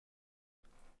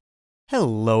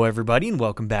Hello everybody and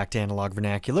welcome back to Analog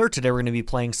Vernacular. Today we're going to be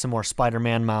playing some more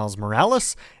Spider-Man Miles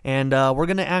Morales, and we're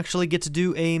going to actually get to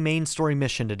do a main story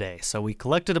mission today. So we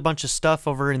collected a bunch of stuff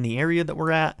over in the area that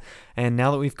we're at, and now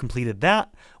that we've completed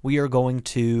that, we are going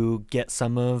to get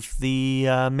some of the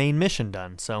main mission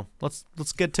done. So let's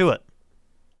get to it.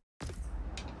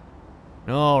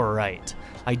 Alright,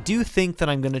 I do think that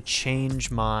I'm going to change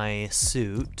my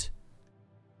suit.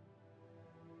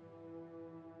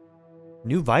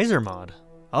 New visor mod.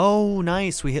 Oh,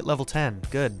 nice. We hit level 10.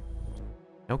 Good.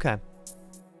 Okay.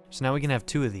 So now we can have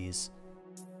 2 of these.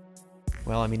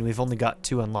 Well, I mean, we've only got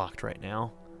 2 unlocked right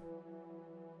now.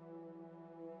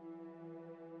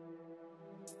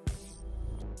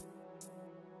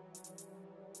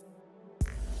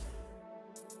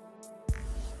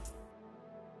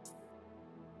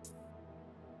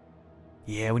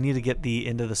 Yeah, we need to get the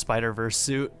Into the Spider-Verse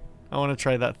suit. I want to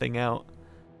try that thing out.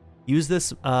 Use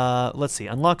this, let's see,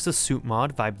 unlocks a suit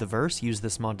mod, Vibe the Verse. Use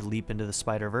this mod to leap into the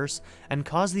Spider-Verse and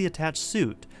cause the attached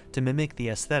suit to mimic the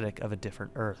aesthetic of a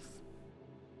different Earth.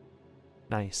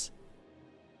 Nice.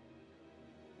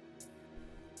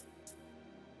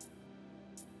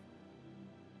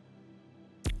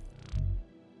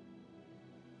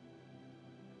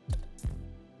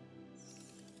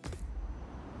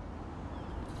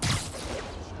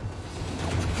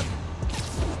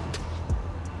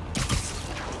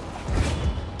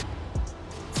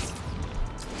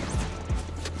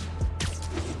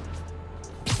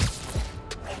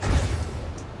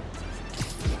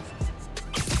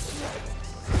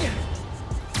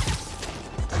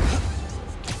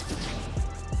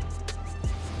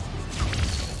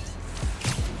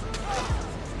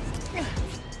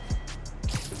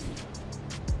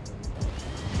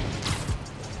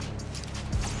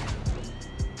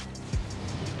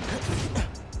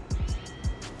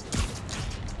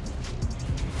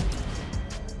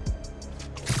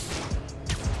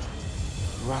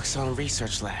 Roxxon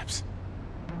Research Labs.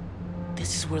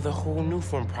 This is where the whole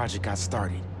Newform project got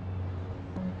started.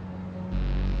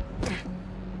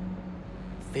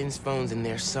 Finn's phone's in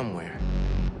there somewhere.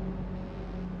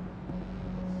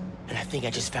 And I think I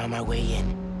just found my way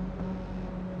in.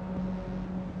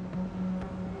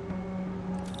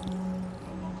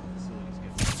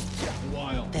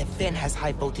 That vent has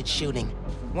high voltage shielding.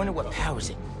 Wonder what powers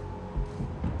it.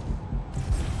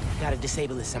 Gotta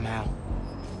disable it somehow.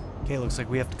 Okay, looks like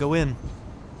we have to go in.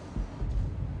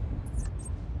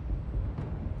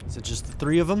 Is it just the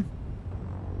 3 of them?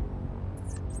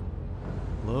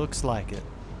 Looks like it.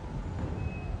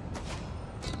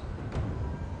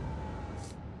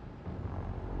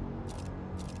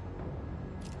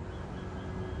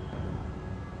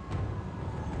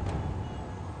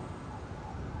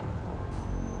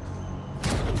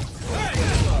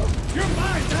 You're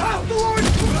mine now! The Lord!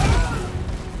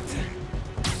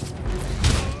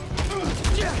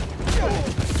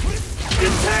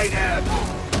 Detain him!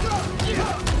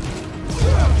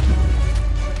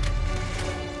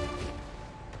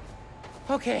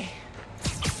 Okay.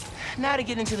 Now to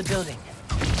get into the building.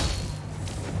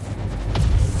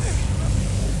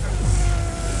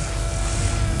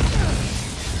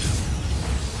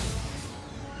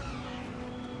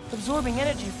 Absorbing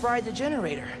energy fried the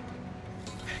generator.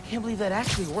 I can't believe that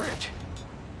actually worked.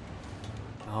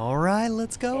 Alright,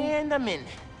 let's go. And I'm in.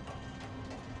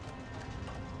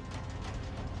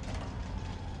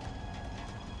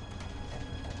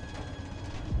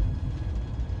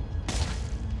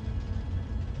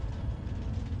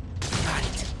 Got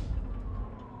it.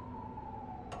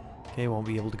 Okay, won't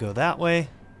be able to go that way.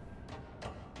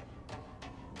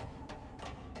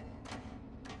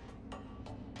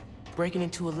 Breaking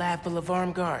into a lab full of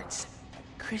armed guards.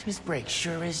 Christmas break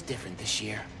sure is different this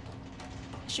year.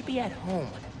 I should be at home,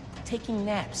 taking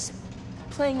naps,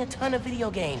 playing a ton of video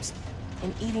games,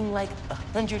 and eating like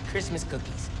 100 Christmas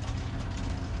cookies.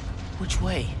 Which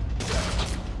way?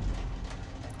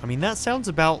 I mean, that sounds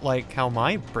about like how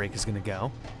my break is gonna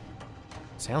go.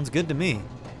 Sounds good to me.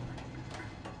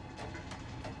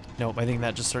 Nope, I think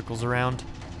that just circles around.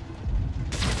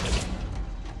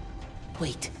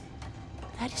 Wait,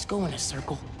 that is going a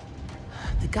circle.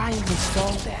 The guy who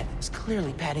installed that is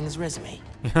clearly padding his resume.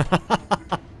 I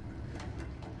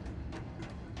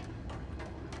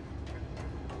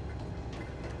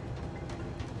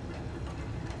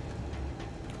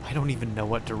don't even know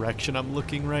what direction I'm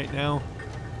looking right now.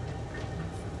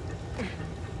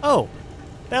 Oh,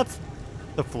 that's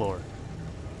the floor.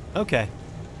 Okay.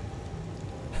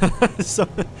 So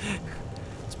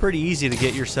it's pretty easy to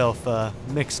get yourself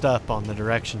mixed up on the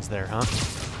directions there, huh?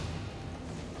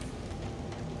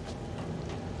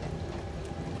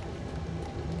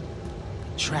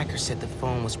 tracker said the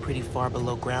phone was pretty far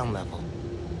below ground level.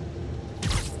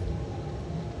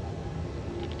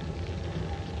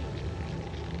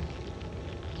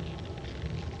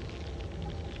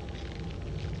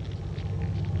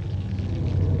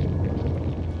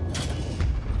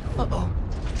 Uh-oh.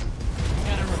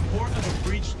 Got a report of a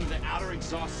breach through the outer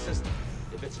exhaust system.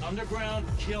 If it's underground,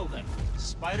 kill them.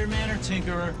 Spider-Man or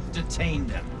Tinkerer, detain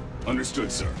them. Understood,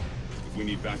 sir. If we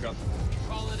need backup,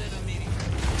 Call it in a meeting.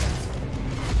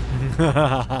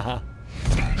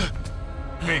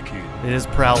 thank you. It is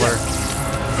Prowler.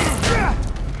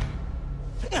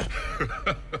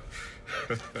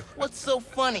 What's so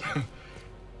funny?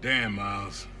 Damn,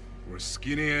 Miles. We're a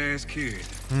skinny-ass kid.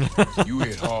 You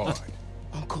hit hard.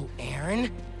 Uncle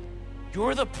Aaron?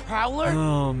 You're the Prowler?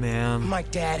 Oh, man. My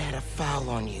dad had a foul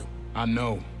on you. I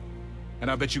know. And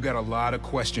I bet you got a lot of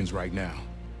questions right now.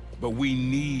 But we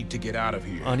need to get out of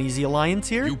here. Uneasy Alliance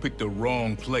here? You picked the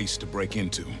wrong place to break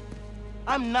into.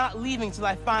 I'm not leaving till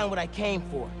I find what I came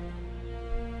for.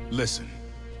 Listen,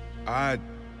 I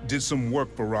did some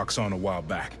work for Roxxon a while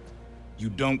back. You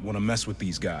don't want to mess with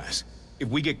these guys. If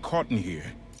we get caught in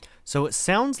here... So it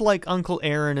sounds like Uncle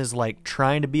Aaron is like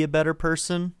trying to be a better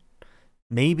person.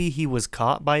 Maybe he was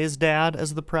caught by his dad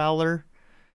as the Prowler,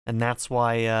 and that's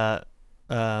why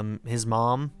his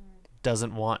mom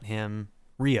doesn't want him.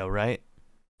 Rio, right?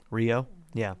 Rio?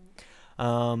 Yeah.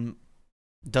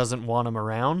 Doesn't want him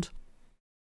around.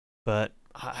 But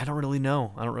I don't really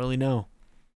know. I don't really know.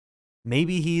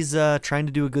 Maybe he's trying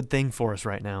to do a good thing for us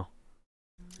right now.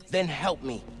 Then help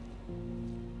me.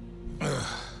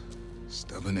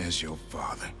 Stubborn as your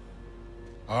father.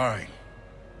 All right,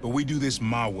 but we do this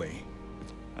my way.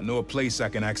 I know a place I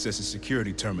can access a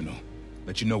security terminal.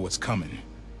 Let you know what's coming.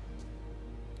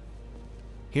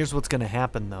 Here's what's going to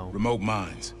happen, though. Remote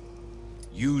mines.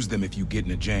 Use them if you get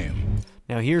in a jam.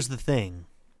 Now, here's the thing.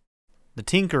 The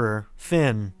Tinkerer,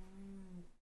 Finn,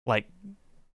 like,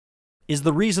 is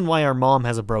the reason why our mom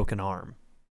has a broken arm.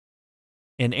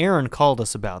 And Aaron called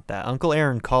us about that. Uncle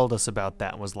Aaron called us about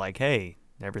that and was like, hey,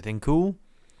 everything cool?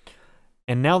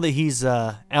 And now that he's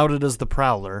outed as the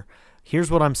Prowler, here's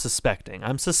what I'm suspecting.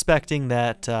 I'm suspecting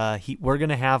that we're going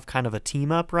to have kind of a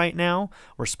team up right now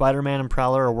where Spider-Man and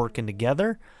Prowler are working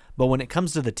together. But when it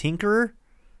comes to the Tinkerer,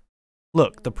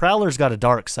 look, the Prowler's got a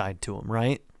dark side to him,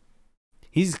 right?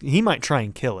 He might try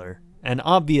and kill her. And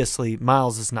obviously,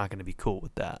 Miles is not going to be cool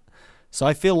with that. So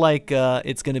I feel like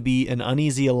it's going to be an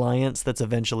uneasy alliance that's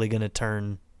eventually going to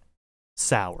turn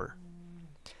sour.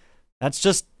 That's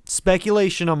just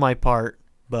speculation on my part,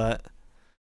 but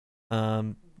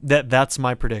that's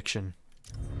my prediction.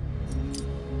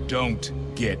 Don't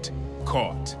get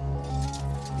caught.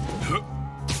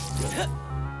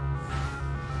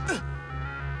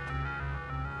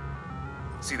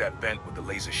 See that vent with the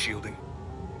laser shielding?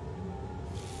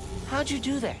 How'd you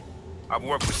do that? I've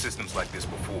worked with systems like this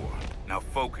before. Now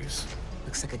focus.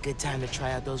 Looks like a good time to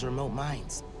try out those remote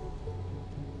mines.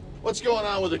 What's going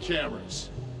on with the cameras?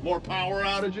 More power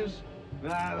outages?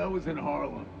 Nah, that was in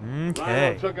Harlem.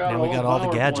 Okay, now we got all the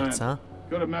gadgets, huh?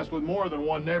 Could have messed with more than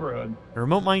one neighborhood. A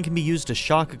remote mine can be used to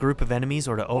shock a group of enemies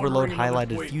or to overload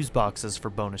highlighted fuse boxes for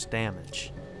bonus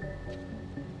damage.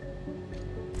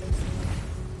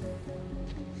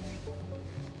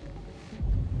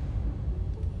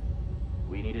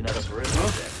 We need another perimeter.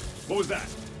 What was that?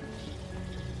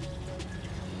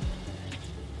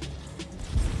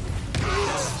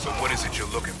 So what is it you're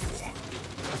looking for?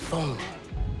 A phone.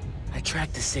 I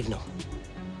tracked the signal.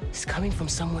 It's coming from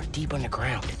somewhere deep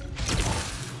underground.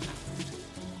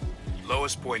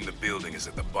 Lowest point in the building is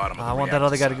at the bottom of the I want that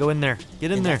other guy to go in there.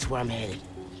 Get in And there. that's where I'm headed.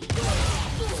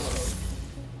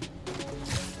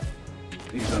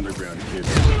 These underground kids.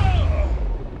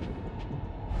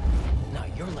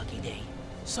 Not your lucky day.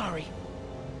 Sorry.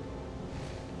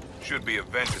 Should be a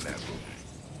vent in that room.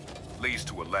 Leads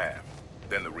to a lab,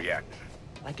 then the reactor.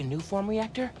 Like a new form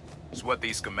reactor? It's what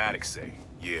these schematics say,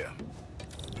 yeah.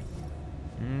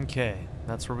 Okay,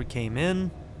 that's where we came in.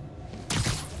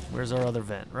 Where's our other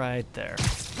vent? Right there.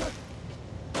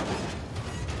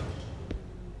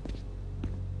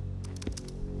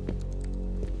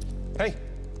 Hey,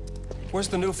 where's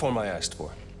the new form I asked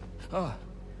for?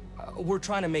 We're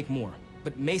trying to make more,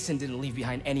 but Mason didn't leave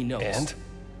behind any notes. And?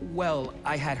 Well,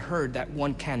 I had heard that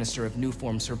one canister of new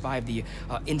form survived the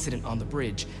incident on the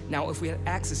bridge. Now, if we had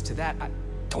access to that,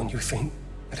 Don't you think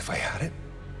that if I had it,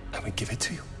 I would give it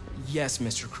to you? Yes,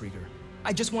 Mr. Krieger.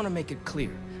 I just want to make it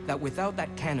clear that without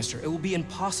that canister, it will be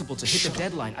impossible to hit the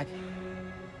deadline.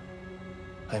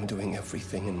 I'm doing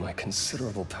everything in my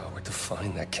considerable power to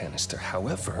find that canister.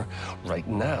 However, right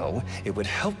now, it would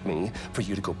help me for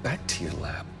you to go back to your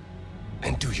lab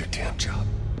and do your damn job.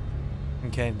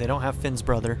 Okay, they don't have Finn's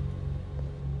brother.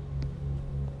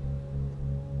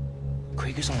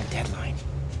 Krieger's on a deadline.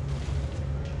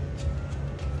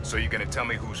 So you gonna tell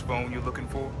me whose phone you're looking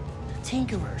for?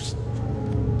 Tinkerers.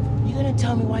 You gonna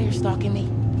tell me why you're stalking me?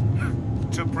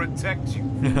 To protect you.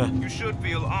 You should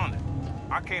feel honored.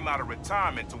 I came out of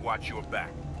retirement to watch your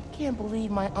back. Can't believe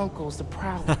my uncle's the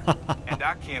Prowler. And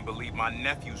I can't believe my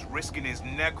nephew's risking his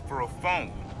neck for a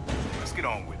phone. Let's get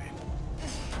on with it.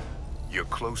 You're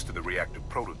close to the reactor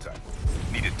prototype.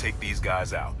 Need to take these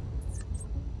guys out.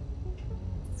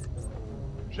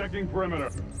 Checking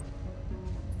perimeter.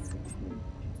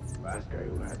 Last guy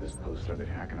who had this post started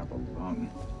hacking up a lung.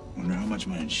 Wonder how much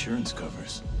my insurance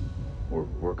covers. Or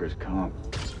workers' comp.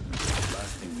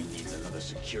 Last thing we need is another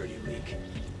security leak.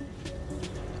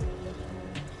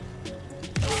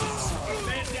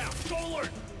 Man down! Solar!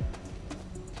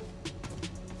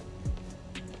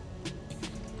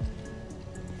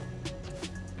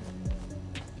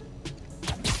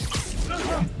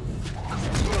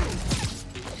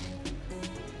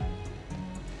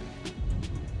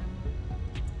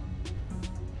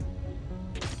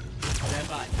 Stand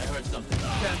by. I heard something.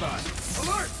 Stand by.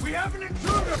 Alert! We have an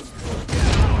intruder!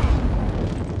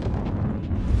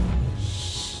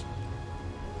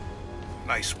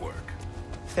 Nice work.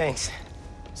 Thanks.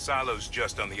 Silo's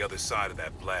just on the other side of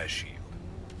that blast shield.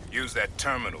 Use that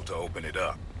terminal to open it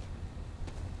up.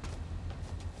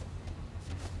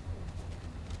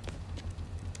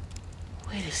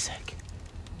 Wait a sec.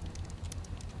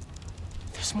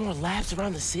 There's more labs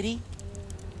around the city?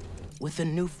 With a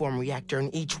new form reactor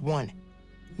in each one.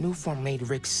 New form made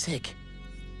Rick sick.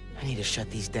 I need to shut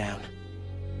these down.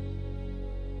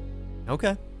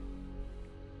 Okay.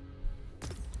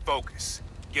 Focus.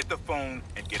 Get the phone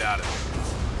and get out of there.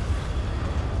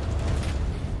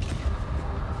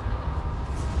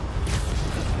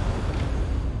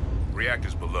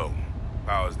 Reactors below.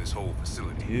 Powers this whole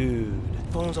facility. Dude.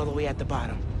 Phone's all the way at the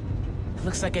bottom. It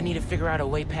looks like I need to figure out a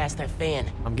way past that fan.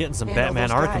 I'm getting some And all Batman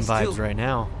those Arkham guys, vibes too. right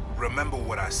now. Remember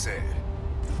what I said.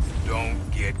 Don't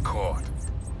get caught.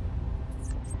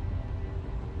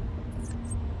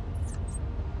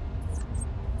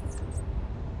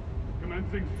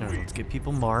 Commencing All right, sweep. let's get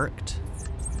people marked.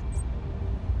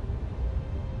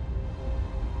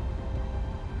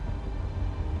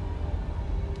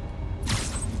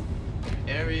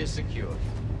 Area secure.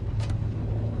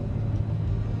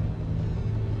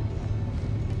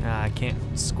 I can't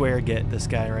square get this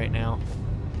guy right now.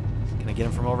 Can I get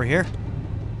him from over here?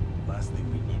 Last thing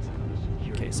we need is another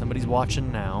security. Okay, somebody's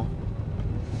watching now.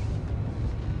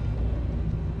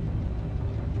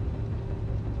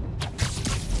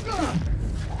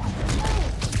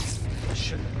 I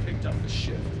should have picked up the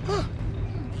shift. Huh.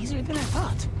 Easier than I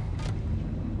thought.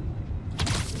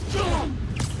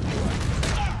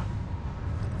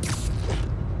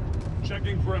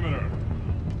 Checking perimeter.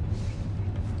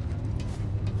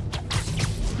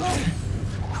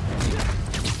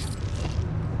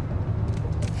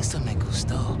 Eso me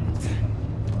gustó.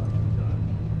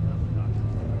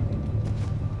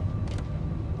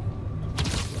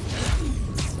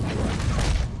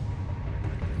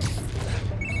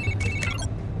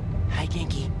 Hi,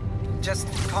 Genki. Just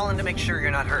calling to make sure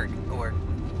you're not hurt, or,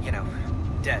 you know,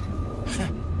 dead.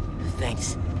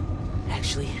 Thanks.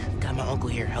 Actually, got my uncle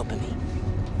here helping me.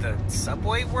 The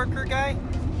subway worker guy?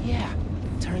 Yeah,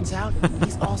 turns out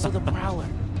he's also the Prowler.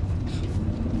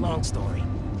 Long story.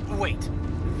 Wait,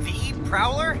 the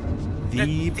Prowler? The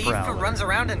thief who Prowler. runs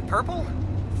around in purple?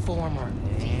 Former.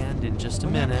 And in just a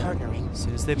We're not minute, partnering. as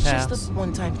soon as they It's pass. just a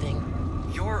one-time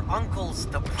thing. Your uncle's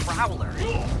the Prowler.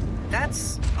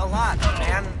 That's a lot,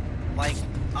 man. Like,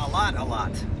 a lot.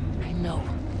 I know.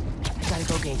 I gotta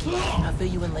go, Genki. I'll fill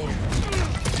you in later.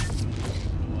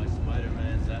 Why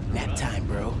Spider-Man's after Nap us. time,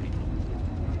 bro.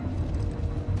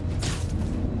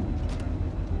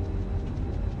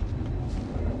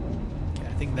 Okay,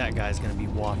 I think that guy's gonna be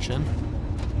watching.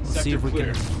 Let's see Sector if we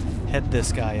clear. can head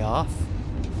this guy off.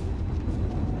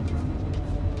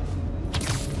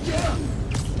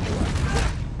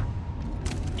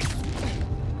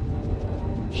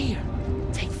 Here,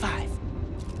 take 5.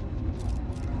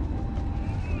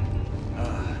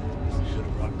 Should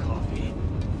have brought coffee.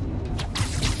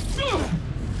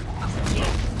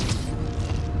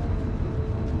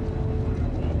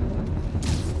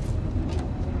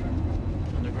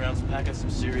 Underground's packing some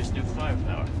serious new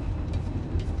firepower.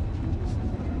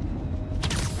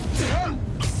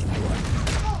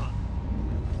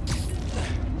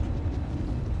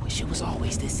 Wish it was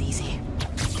always this easy.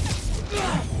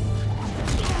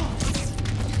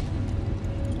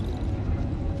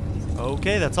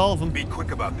 Okay, that's all of them. Be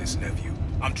quick about this, nephew.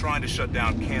 I'm trying to shut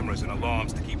down cameras and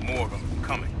alarms to keep More of them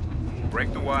coming.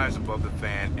 Break the wires above the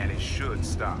fan and it should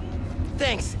stop.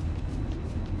 Thanks.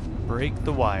 Break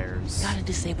the wires. Gotta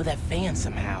disable that fan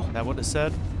somehow. That what it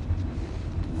said?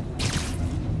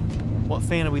 What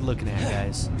fan are we looking at,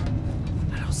 guys?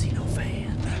 I don't see no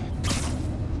fan.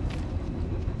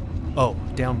 Oh,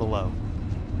 down below.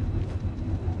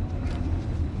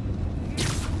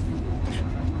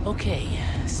 Okay,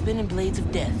 spinning blades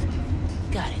of death.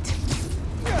 Got it.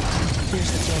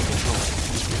 There's the fan control.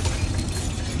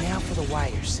 Now for the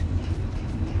wires.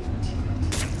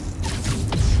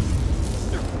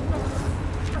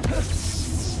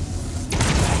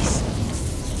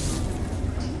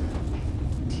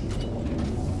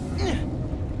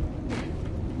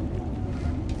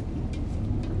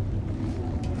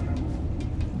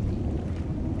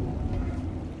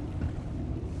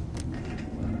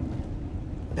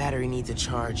 Battery needs a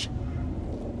charge.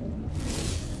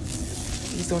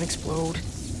 Please don't explode.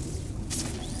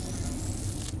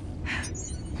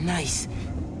 Nice.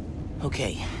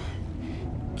 Okay.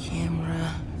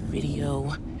 Camera,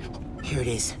 video. Here it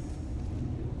is.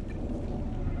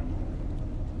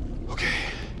 Okay.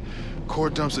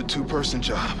 Core dump's a two-person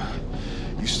job.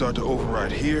 You start to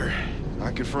override here.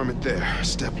 I confirm it there.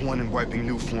 Step 1 in wiping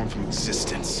new form from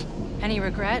existence. Any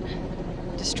regret?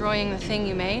 Destroying the thing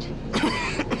you made?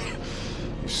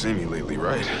 You've seen me lately,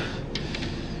 right?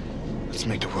 Let's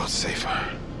make the world safer.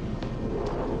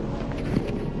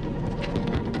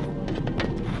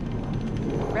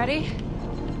 Ready?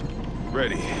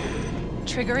 Ready.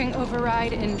 Triggering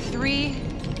override in 3,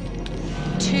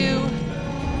 2...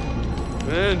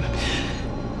 Ben!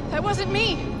 That wasn't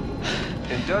me!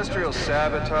 Industrial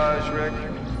sabotage, Rick?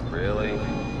 Really?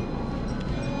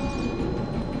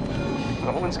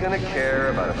 No one's gonna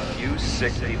care about a few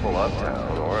sick people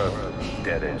uptown or a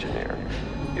dead engineer.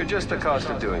 You're just the cost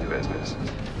of doing business.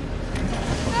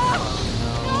 No!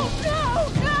 No!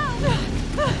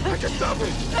 No! I can stop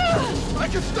it! I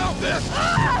can stop this!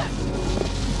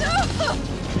 No!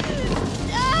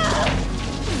 No!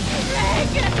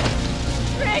 Rick!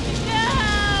 Rick, no!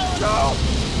 No!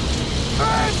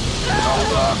 Ben! No,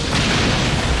 look!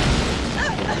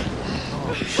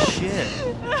 Oh, shit.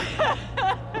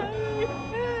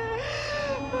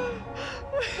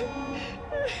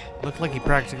 Looked like he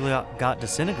practically got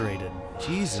disintegrated.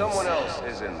 Jesus. Someone else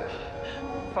is in there.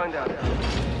 Find out.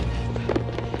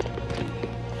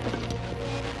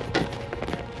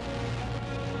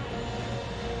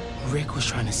 Rick was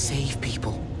trying to save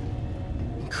people.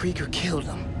 And Krieger killed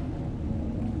him.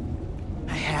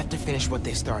 I have to finish what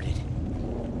they started.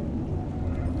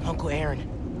 Uncle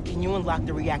Aaron, can you unlock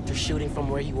the reactor shooting from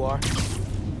where you are?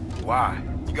 Why?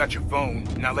 You got your phone.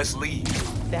 Now let's leave.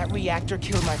 That reactor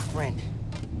killed my friend.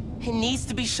 It needs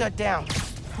to be shut down.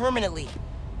 Permanently.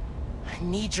 I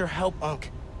need your help, Unc.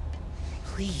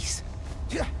 Please.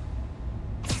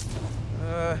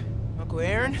 Uncle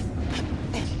Aaron?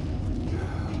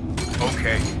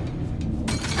 Okay.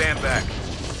 Stand back.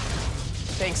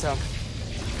 Thanks, Unc.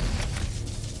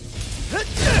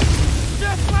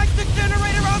 Just like the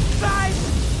generator outside!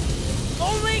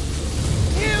 Only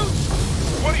huge!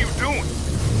 What are you doing?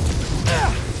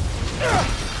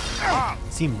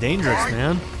 Seemed dangerous,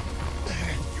 man.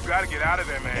 You gotta get out of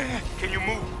there, man. Can you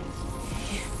move?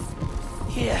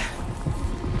 Yeah.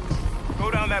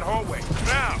 Go down that hallway.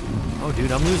 Now! Oh,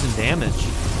 dude, I'm losing damage.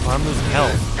 Or I'm losing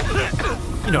health.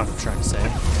 You know what I'm trying to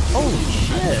say. Holy I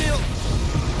shit. feel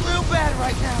real bad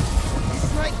right now.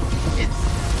 It's like it's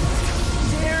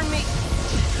tearing me.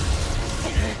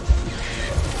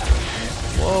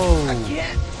 Whoa. I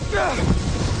can't.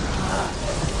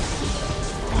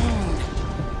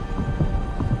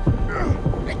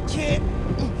 I can't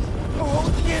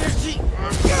hold the energy.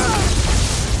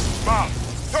 Mom,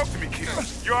 talk to me, kid.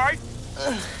 You alright?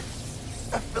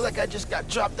 I feel like I just got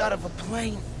dropped out of a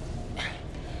plane.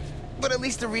 But at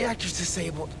least the reactor's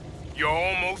disabled. You're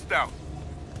almost out.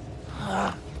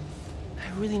 I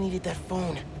really needed that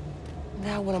phone.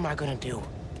 Now what am I gonna do?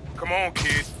 Come on,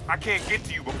 kid. I can't get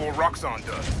to you before Roxxon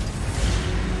does.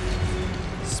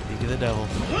 Speak of the devil.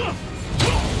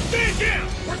 Stand down!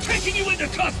 We're taking you into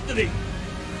custody!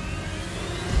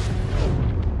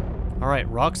 Alright,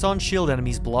 Roxxon shield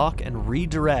enemies block and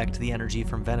redirect the energy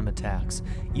from Venom attacks.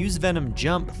 Use Venom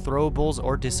jump, throwables,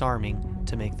 or disarming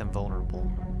to make them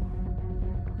vulnerable.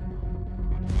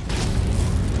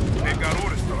 They've got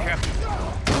orders from Captain.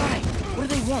 Why? What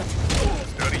do they want?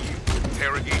 Study you,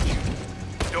 interrogate you.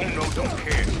 Don't know, don't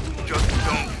care. Just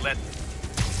don't let them.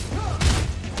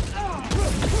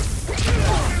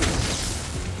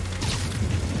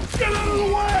 Get out of the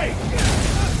way!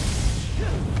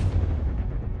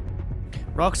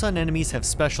 Roxxon enemies have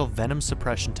special venom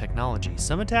suppression technology.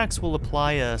 Some attacks will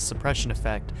apply a suppression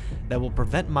effect that will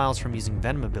prevent Miles from using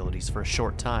venom abilities for a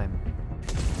short time.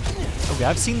 Okay,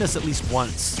 I've seen this at least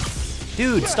once.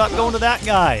 Dude, stop going to that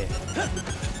guy!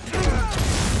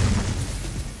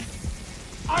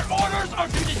 Our orders are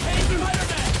to detain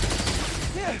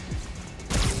Spider-Man!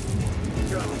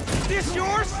 This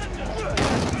yours?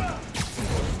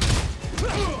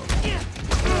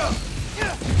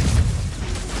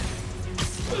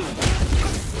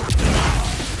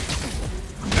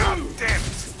 Damn it!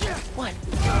 What?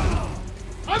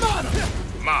 I'm on him!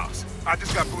 Miles, I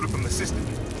just got booted from the system.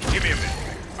 Give me a minute.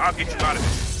 I'll get you out of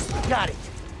this. Got it.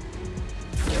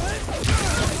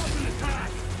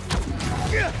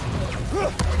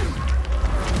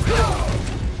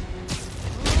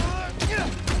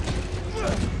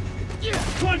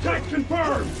 Contact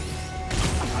confirmed!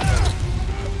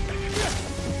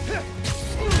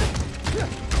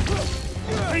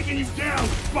 Taking you down,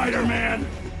 Spider-Man!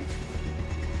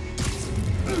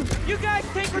 You guys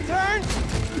take return?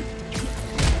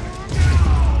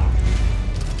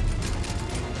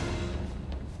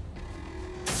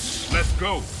 Let's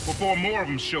go, before more of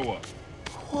them show up.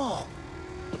 Whoa.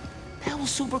 That was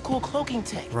super cool cloaking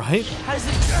tech. Right? How does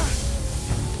it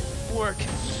work?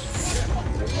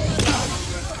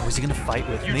 Or is he gonna fight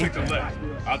with You me? take the left,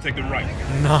 I'll take the right.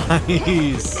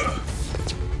 Nice!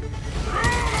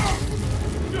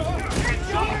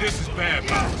 This is bad,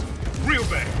 Miles. Real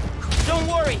bad. Don't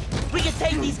worry. We can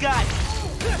take these guys.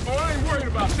 Oh, I ain't worried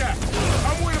about that.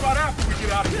 I'm worried about after we get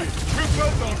out of here. We're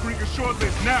both on Greek short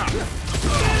list now.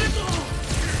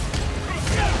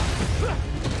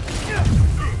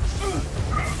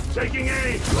 Taking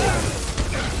aim!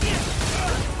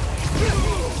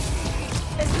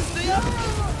 Is this the up?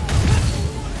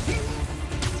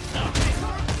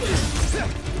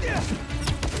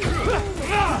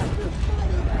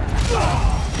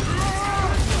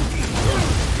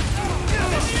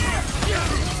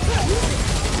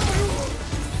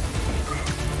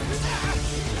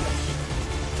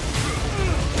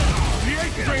 The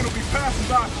 8th train will be passing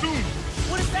by soon.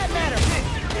 What does that matter?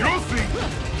 You'll see.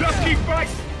 Just keep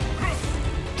fighting.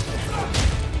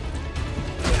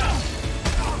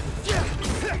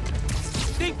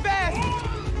 Think fast!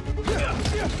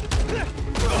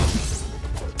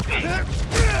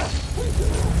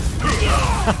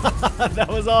 That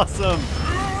was awesome!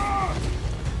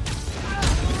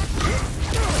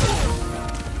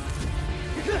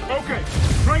 Okay,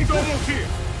 train's almost here.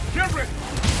 Get ready.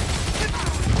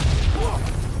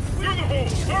 Through the hole.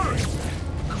 Hurry.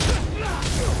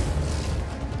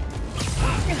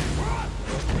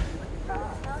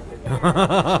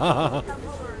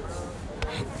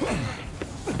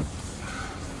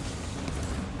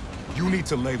 You need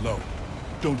to lay low.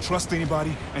 Don't trust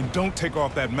anybody, and don't take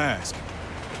off that mask.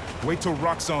 Wait till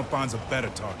Roxxon finds a better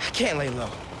target. I can't lay low.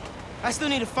 I still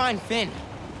need to find Finn.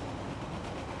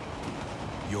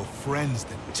 Your friend's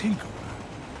the Tinkerer.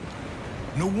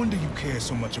 No wonder you care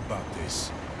so much about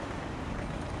this.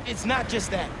 It's not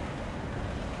just that.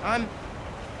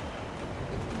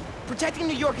 Protecting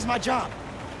New York is my job.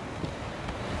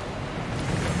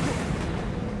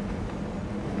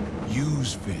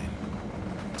 Use Finn.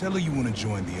 Tell her you want to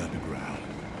join the underground.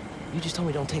 You just told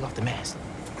me don't take off the mask.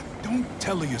 Don't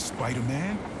tell her you're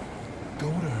Spider-Man. Go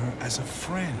to her as a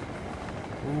friend.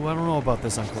 Ooh, I don't know about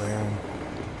this, Uncle Aaron.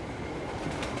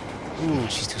 Ooh,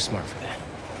 she's too smart for that.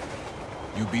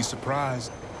 You'd be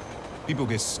surprised. People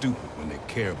get stupid when they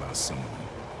care about someone.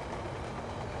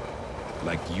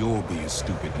 Like you're being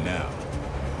stupid now.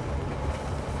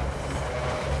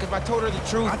 If I told her the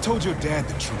truth... I told your dad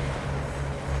the truth.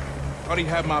 Thought he'd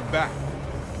have my back.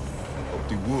 Hoped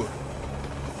he would.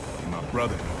 Be my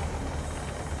brother.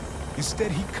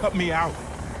 Instead, he cut me out.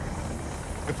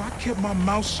 If I kept my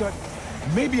mouth shut,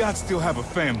 maybe I'd still have a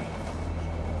family.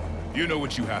 You know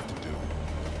what you have to do.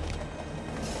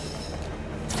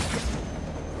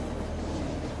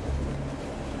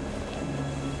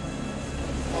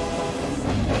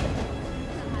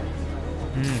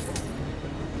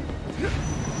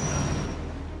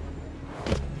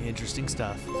 Interesting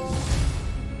stuff.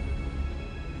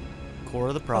 Core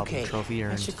of the problem, okay, trophy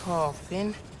earned. I should call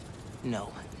Finn?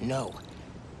 No.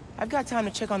 I've got time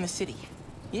to check on the city.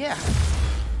 Yeah.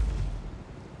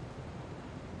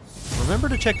 Remember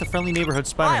to check the Friendly Neighborhood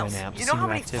Spider-Man Miles, app to you see know how new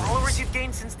many activities. followers you've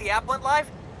gained since the app went live?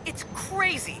 It's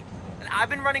crazy. And I've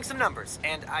been running some numbers,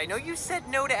 and I know you said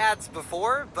no to ads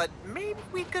before, but maybe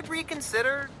we could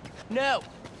reconsider. No.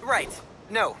 Right.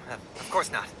 No, of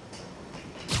course not.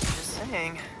 Just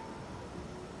saying.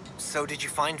 So did you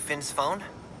find Finn's phone?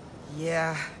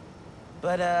 Yeah.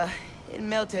 But, It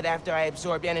melted after I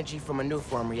absorbed energy from a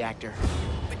Nuform reactor.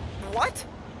 What?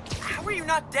 How are you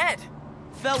not dead?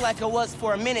 Felt like I was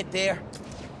for a minute there.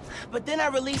 But then I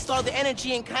released all the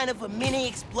energy in kind of a mini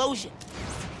explosion.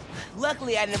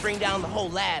 Luckily, I didn't bring down the whole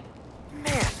lab.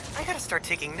 Man, I gotta start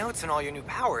taking notes on all your new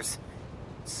powers.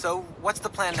 So, what's the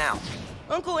plan now?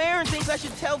 Uncle Aaron thinks I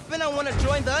should tell Finn I want to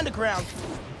join the underground.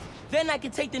 Then I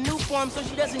can take the Nuform so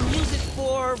she doesn't use it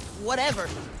for whatever.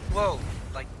 Whoa,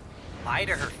 like, lie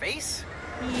to her face?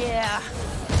 Yeah,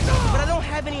 but I don't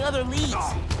have any other leads.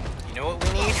 You know what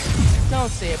we need? Don't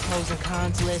say a pros and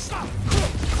cons list.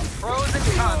 Pros and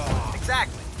cons,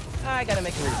 exactly. I gotta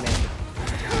make a move, man.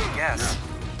 I guess.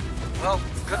 Well,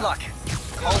 good luck.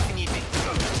 Call if you need me.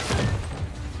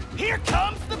 Here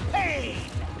comes the pain!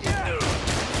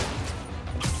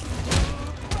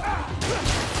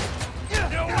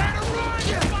 Nowhere to run,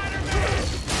 Spider-Man!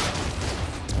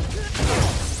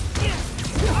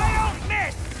 I don't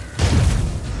miss!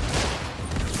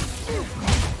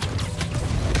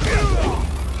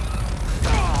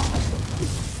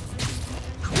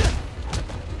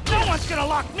 No one's gonna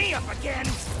lock me up again!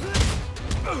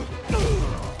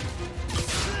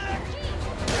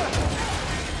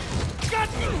 Got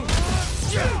you!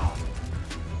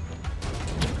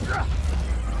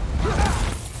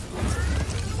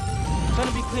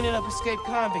 Gonna be cleaning up escaped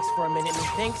convicts for a minute,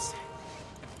 methinks.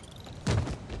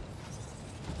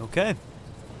 Okay.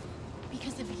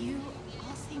 Because of you,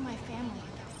 I'll see my family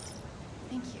again.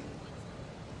 Thank you.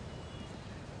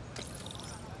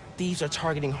 Thieves are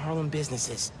targeting Harlem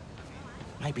businesses.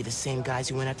 Might be the same guys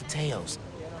who went after Teos.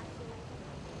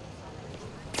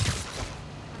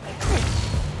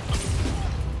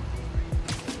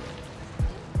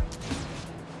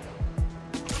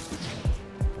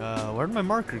 Where'd my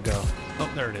marker go? Oh,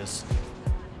 there it is.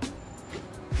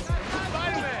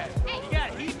 Spider-Man! You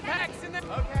got heat packs in there?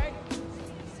 Okay.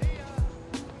 See ya.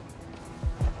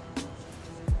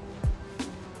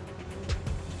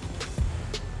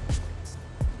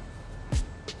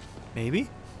 Maybe?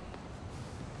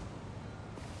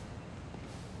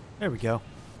 There we go.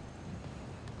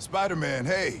 Spider-Man,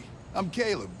 hey. I'm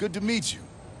Caleb. Good to meet you.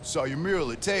 Saw your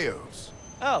mural at Teo's.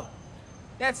 Oh,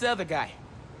 that's the other guy.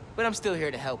 But I'm still here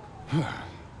to help.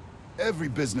 Every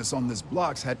business on this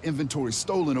block's had inventory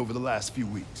stolen over the last few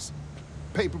weeks.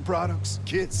 Paper products,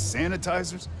 kits,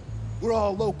 sanitizers. We're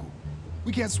all local.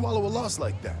 We can't swallow a loss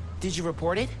like that. Did you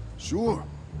report it? Sure,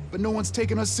 but no one's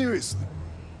taking us seriously.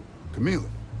 Camila,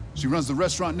 she runs the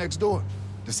restaurant next door.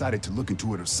 Decided to look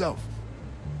into it herself.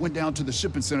 Went down to the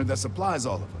shipping center that supplies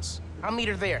all of us. I'll meet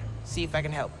her there, see if I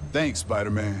can help. Thanks,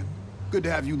 Spider-Man. Good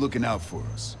to have you looking out for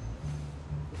us.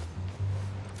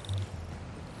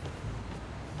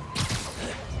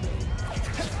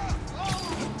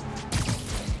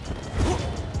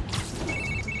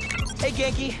 Hey,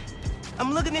 Genki.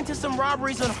 I'm looking into some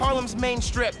robberies on Harlem's main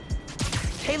strip.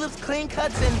 Caleb's Clean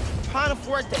Cuts and Pana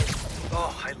Fuerte.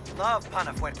 Oh, I love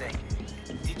Pana Fuerte.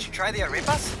 Did you try the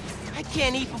arepas? I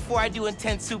can't eat before I do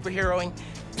intense superheroing.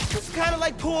 It's kind of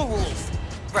like pool rules.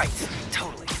 Right,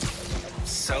 totally.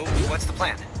 So, what's the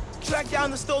plan? Track down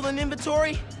the stolen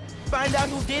inventory, find out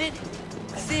who did it,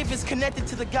 see if it's connected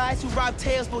to the guys who robbed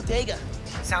Teo's bodega.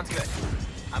 Sounds good.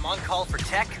 I'm on call for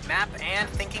tech, map, and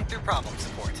thinking through problem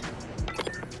support.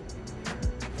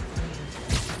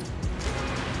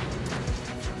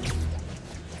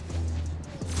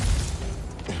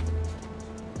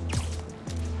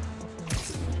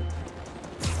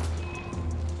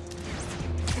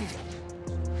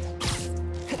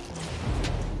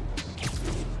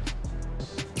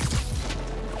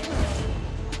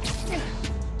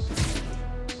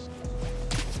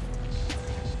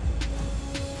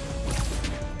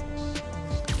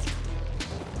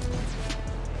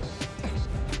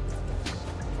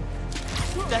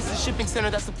 That's the shipping center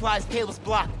that supplies Caleb's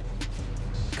block.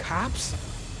 Cops?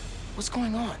 What's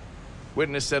going on?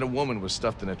 Witness said a woman was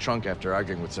stuffed in a trunk after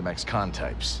arguing with some ex-con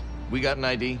types. We got an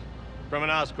ID? From an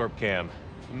Oscorp cam.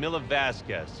 Mila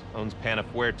Vasquez owns Pana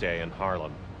Fuerte in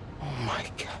Harlem. Oh my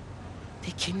god.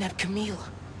 They kidnapped Camila.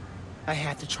 I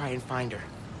had to try and find her,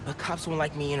 but cops won't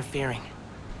like me interfering.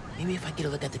 Maybe if I get a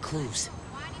look at the clues.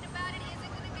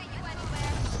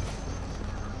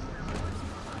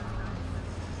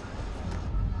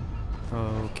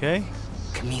 Okay.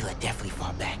 Camila definitely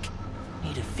fought back.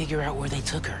 Need to figure out where they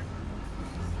took her.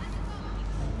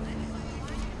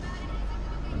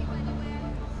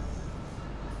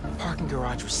 Parking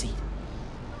garage receipt.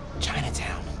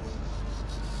 Chinatown.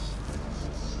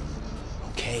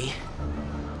 Okay.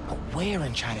 But where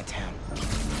in Chinatown?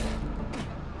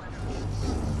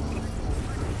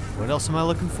 What else am I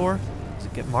looking for? Does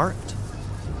it get marked?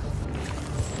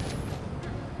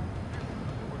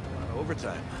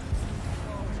 overtime.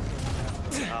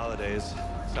 Holidays.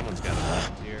 Someone's got to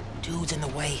volunteer. Dude's in the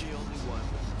way.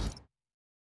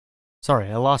 Sorry,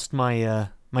 I lost my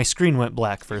my screen went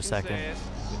black for a second.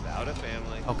 Without a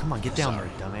family. Oh, come on, get down there,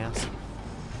 dumbass.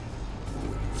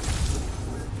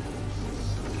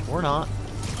 Or not.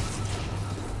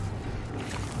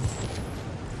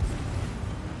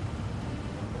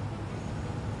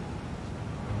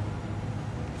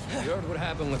 You heard what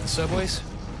happened with the subways?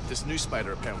 This new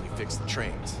spider apparently fixed the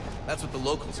trains. That's what the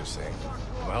locals are saying.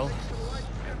 Well,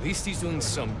 at least he's doing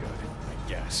some good, I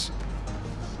guess.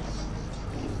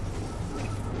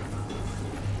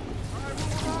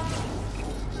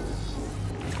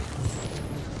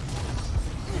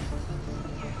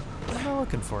 What am I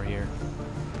looking for here?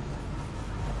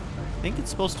 I think it's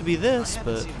supposed to be this,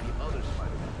 but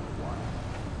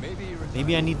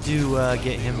maybe I need to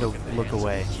get him to look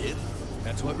away.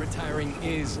 That's what retiring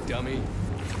is, dummy.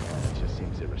 That just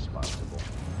seems irresponsible.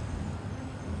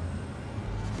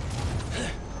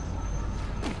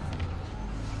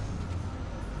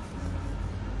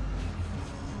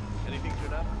 Anything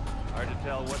turned up? Hard to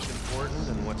tell what's important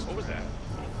and what's... What was that?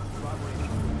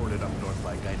 Reported up north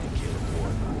by a guy named Caleb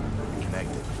Ward.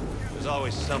 Connected. There's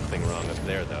always something wrong up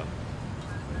there, though.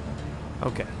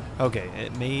 Okay. Okay,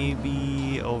 it may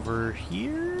be over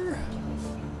here?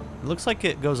 It looks like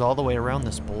it goes all the way around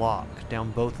this block,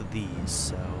 down both of these,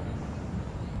 so...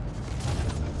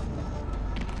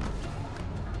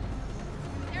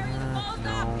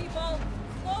 No.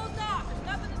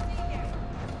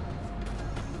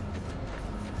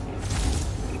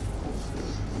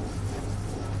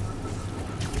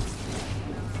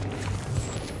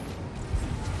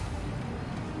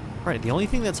 Right, the only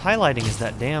thing that's highlighting is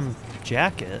that damn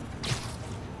jacket.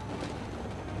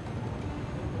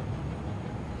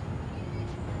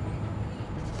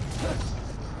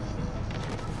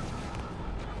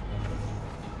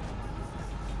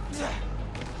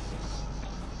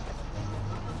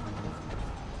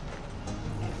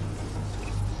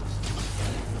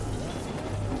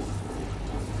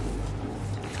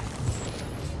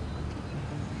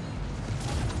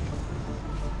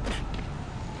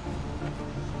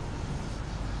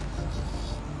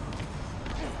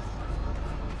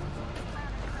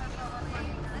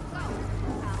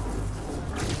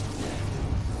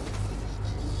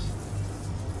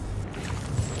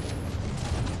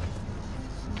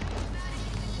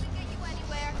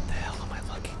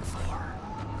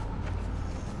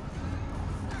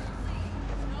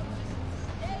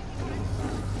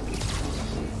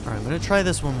 I'm gonna try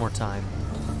this one more time.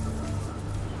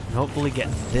 And hopefully get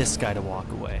this guy to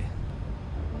walk away.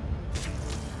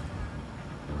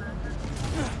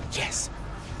 Yes.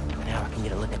 Now I can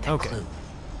get a look at that clue.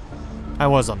 I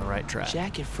was on the right track.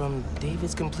 Jacket from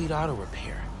David's Complete Auto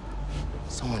Repair.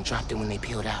 Someone dropped it when they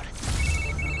peeled out.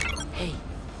 Hey,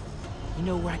 you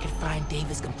know where I can find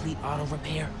David's Complete Auto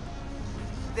Repair?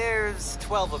 There's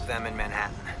 12 of them in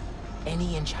Manhattan.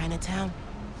 Any in Chinatown?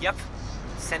 Yep.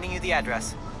 Sending you the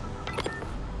address.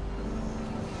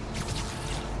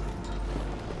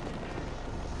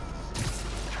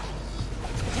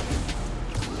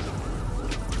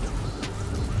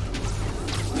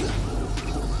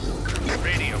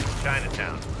 Radio from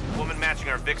Chinatown. Woman matching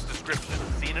our Vic's description.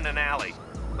 Seen in an alley.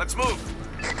 Let's move.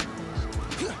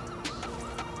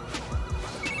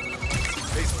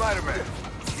 Hey, Spider-Man.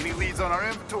 Any leads on our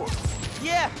inventory?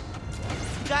 Yeah.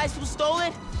 The guys who stole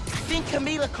it? I think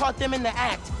Camila caught them in the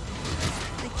act.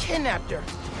 They kidnapped her.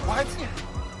 What?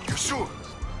 You're sure?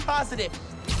 Positive.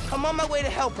 I'm on my way to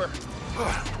help her.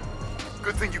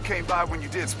 Good thing you came by when you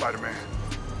did, Spider-Man.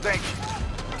 Thank you.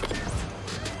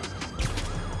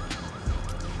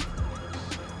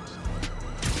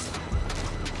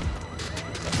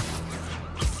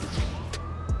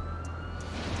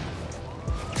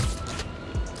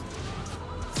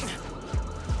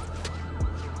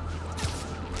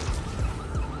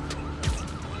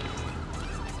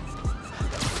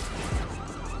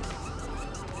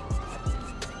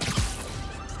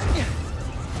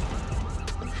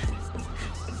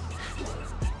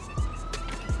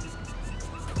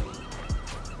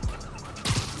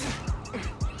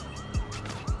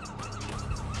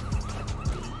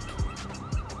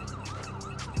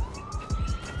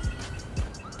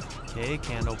 Okay,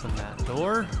 can't open that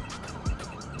door.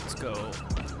 Let's go.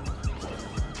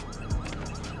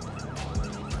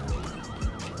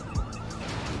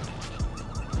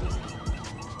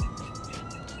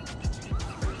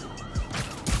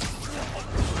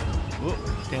 Whoa,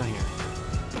 down here.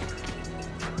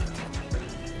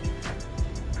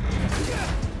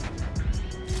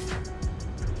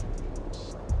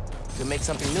 Could make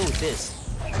something new with this.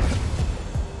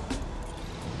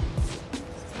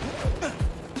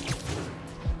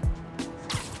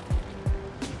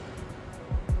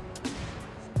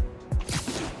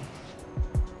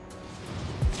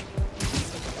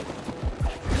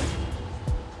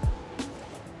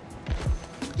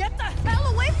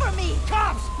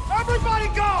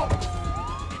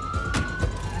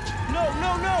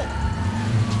 no, no!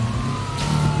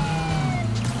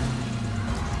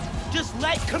 Just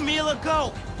let Camila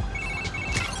go!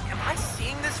 Am I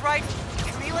seeing this right?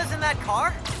 Camila's in that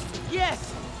car?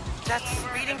 Yes! That's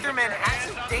speeding through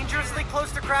Manhattan, dangerously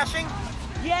close to crashing?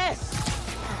 Yes!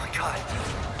 Oh my god.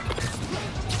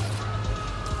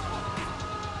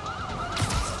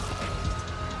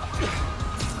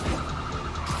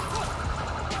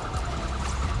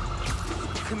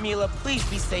 Camila, please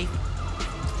be safe.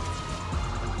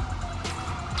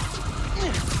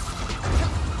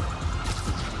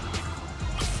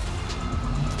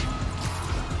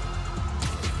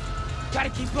 Gotta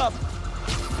keep up.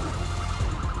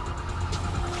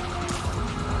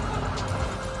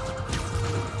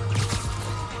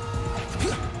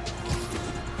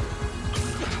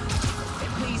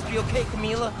 Please be okay,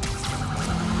 Camila.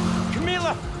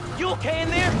 Camila, you okay in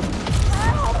there?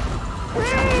 Help!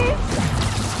 Please!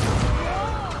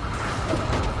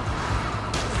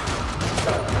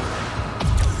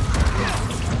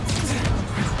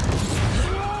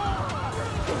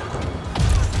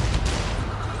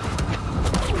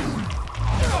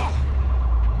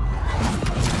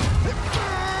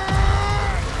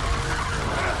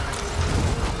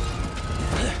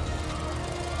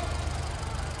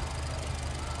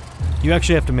 You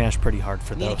actually have to mash pretty hard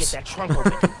for Need to get those. that trunk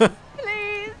open.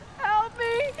 Please, help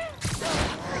me!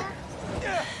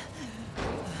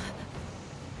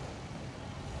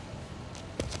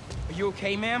 Are you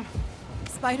okay, ma'am?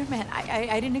 Spider-Man,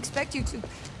 I didn't expect you to...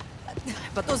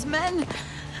 But those men...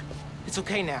 It's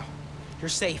okay now. You're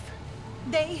safe.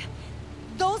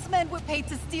 Those men were paid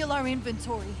to steal our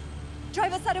inventory.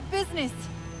 Drive us out of business.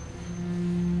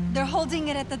 They're holding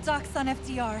it at the docks on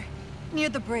FDR, near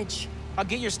the bridge. I'll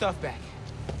get your stuff back.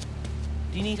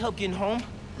 Do you need help getting home?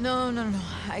 No.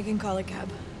 I can call a cab.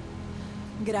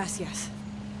 Gracias.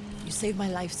 You saved my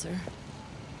life, sir.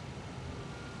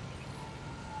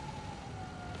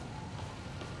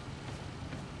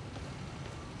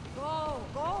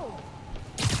 Go!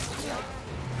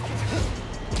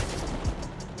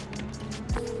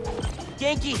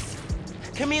 Yankee!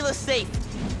 Camila's safe.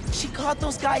 She caught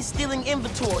those guys stealing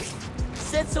inventory.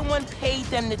 Said someone paid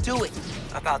them to do it.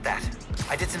 About that,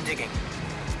 I did some digging.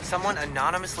 Someone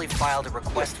anonymously filed a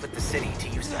request with the city to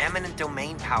use eminent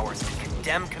domain powers to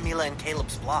condemn Camila and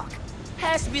Caleb's block.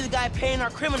 Has to be the guy paying our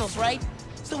criminals, right?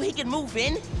 So he can move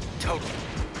in? Totally.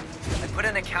 I put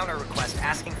in a counter request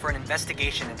asking for an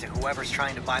investigation into whoever's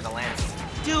trying to buy the land.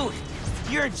 Dude,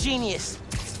 you're a genius.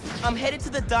 I'm headed to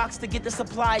the docks to get the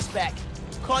supplies back.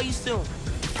 Call you soon.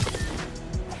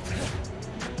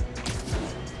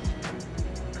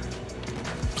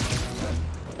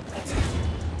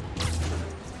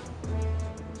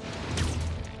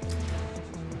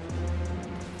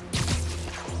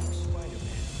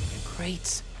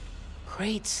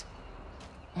 Crates.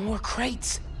 More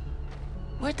crates.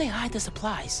 Where'd they hide the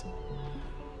supplies?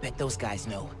 Bet those guys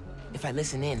know. If I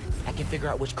listen in, I can figure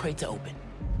out which crate to open.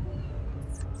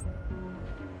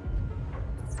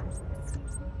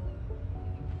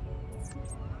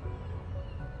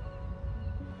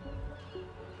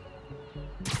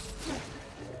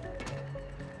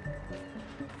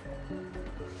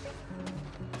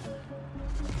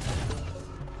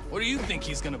 What do you think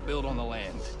he's gonna build on the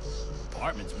land?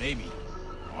 Apartments, maybe.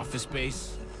 Office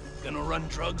space? Gonna run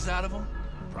drugs out of them?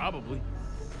 Probably.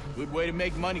 Good way to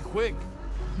make money quick.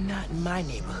 Not in my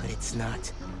neighborhood, it's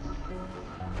not.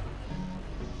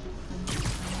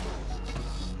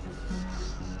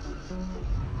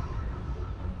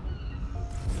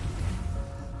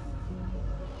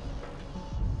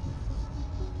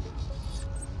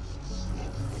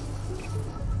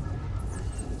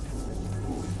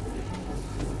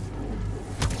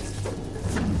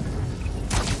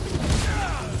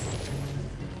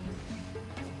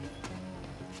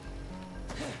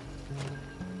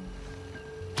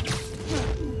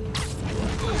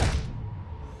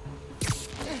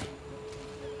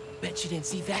 Bet you didn't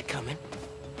see that coming.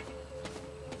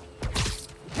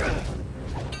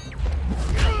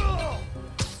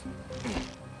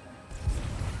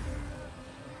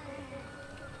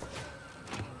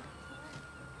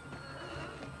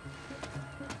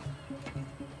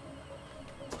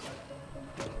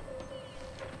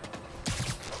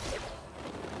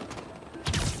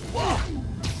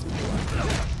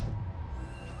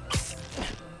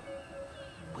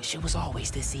 Wish it was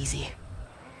always this easy.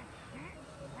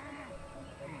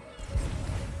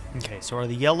 Okay, so are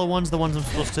the yellow ones the ones I'm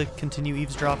supposed to continue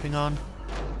eavesdropping on?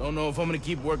 Don't know if I'm gonna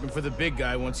keep working for the big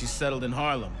guy once he's settled in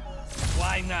Harlem.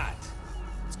 Why not?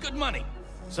 It's good money.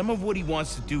 Some of what he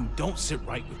wants to do don't sit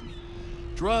right with me.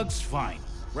 Drugs, fine.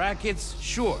 Rackets,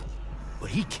 sure. But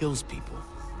he kills people.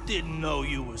 Didn't know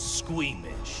you was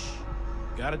squeamish.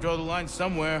 Gotta draw the line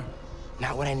somewhere.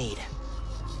 Not what I need.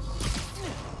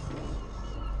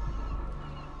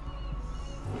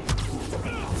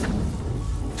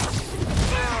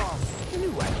 I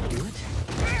knew I could do it.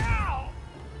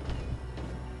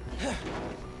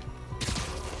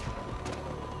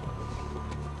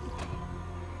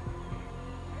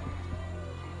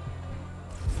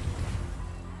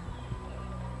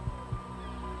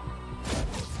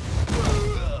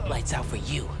 Lights out for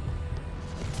you.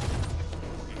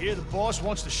 You hear the boss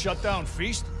wants to shut down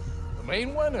Feast? The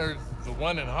main one or the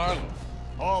one in Harlem?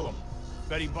 Harlem.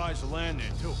 Bet he buys the land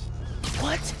there, too.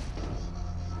 What?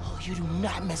 Oh, you do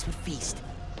not mess with Feast.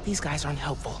 These guys aren't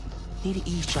helpful. Need to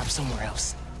eavesdrop somewhere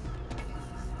else.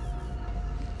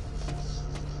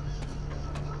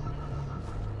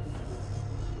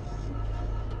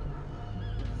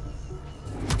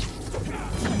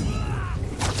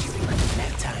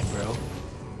 Nap time, bro.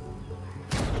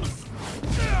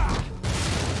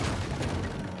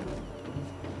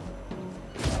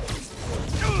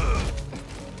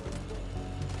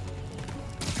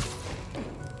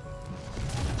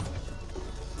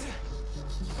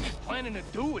 Planning to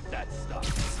do with that stuff?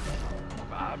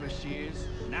 Barber shears,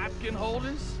 napkin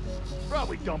holders?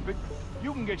 Probably dump it.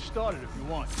 You can get started if you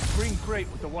want. Green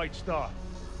crate with the white star.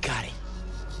 Got it.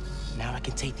 Now I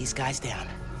can take these guys down.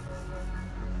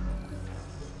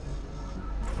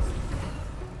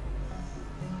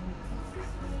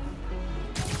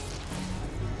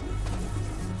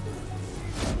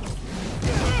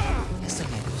 Eso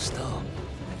me gustó.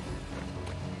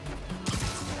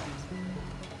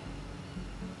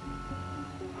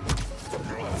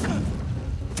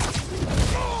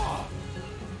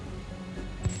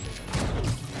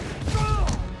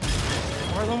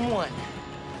 Harlem 1.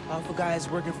 Alpha guys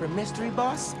working for mystery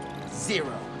boss? 0.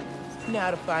 Now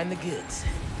to find the goods.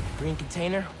 Green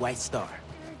container, white star.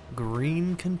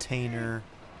 Green container,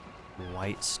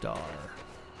 white star.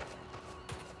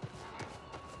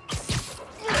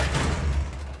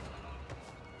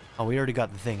 Oh, we already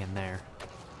got the thing in there.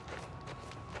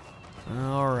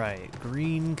 Alright,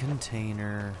 green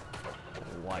container,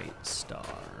 white star.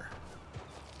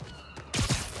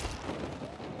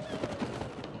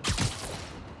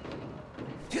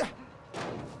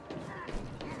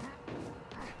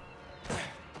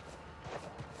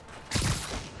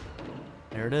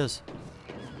 There it is.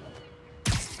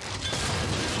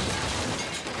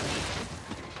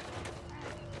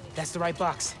 That's the right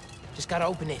box. Just gotta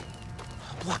open it.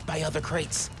 Blocked by other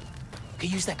crates.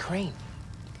 Could use that crane.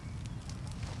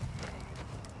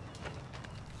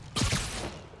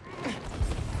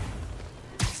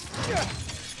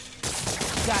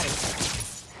 Got it.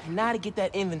 Now to get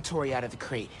that inventory out of the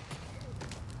crate.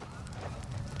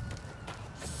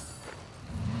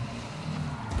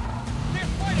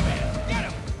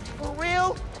 For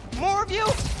real? More of you?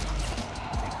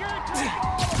 Your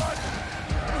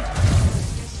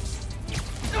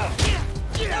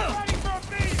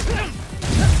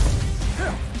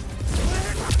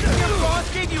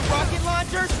boss gave you rocket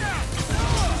launchers?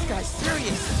 This guy's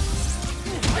serious.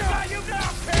 I got you now,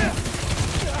 kid!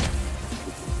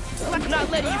 I'm not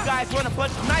letting you guys run a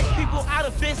bunch of nice people out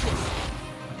of business.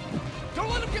 Don't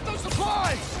let him get those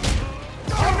supplies!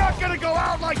 I'm not gonna go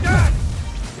out like that!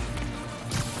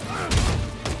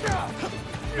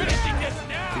 Finishing this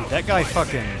now! Dude, that guy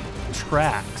fucking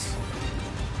tracks.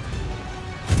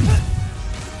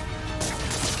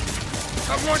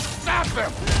 Someone stop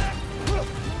him!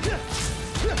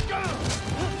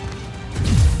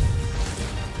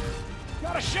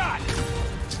 Got a shot!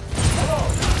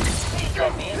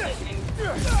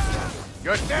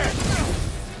 You're dead!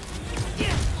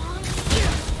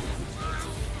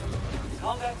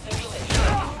 Combat simulation.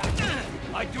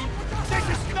 I do. This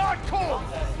is not cool!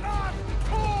 Not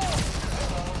cool!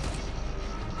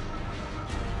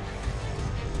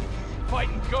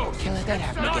 Fighting ghosts! Can't let that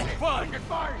happen Not again. fun!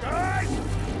 Guys!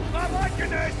 Not liking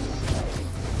this!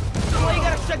 Why you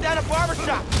gotta shut down a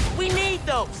barbershop? We need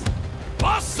those!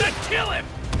 Boss said kill him!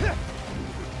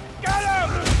 Get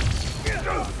him!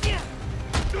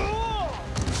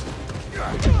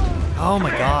 Oh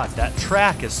my god, that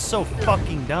track is so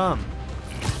fucking dumb.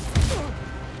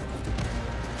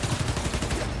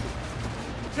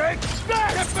 Take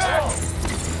that! Get back!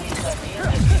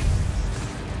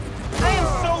 I am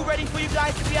so ready for you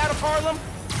guys to be out of Harlem.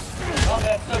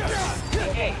 Combat subject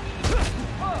engaged.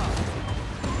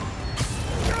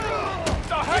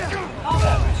 The heck you...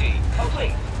 Combat routine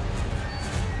complete.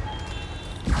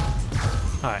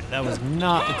 Alright, that was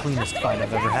not the cleanest fight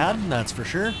I've ever had, that's for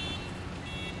sure.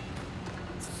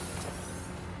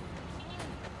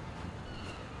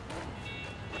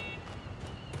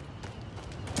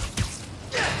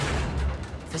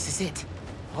 this is it.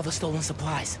 All the stolen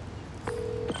supplies.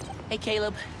 Hey,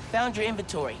 Caleb. Found your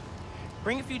inventory.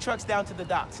 Bring a few trucks down to the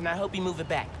docks, and I hope you move it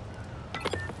back.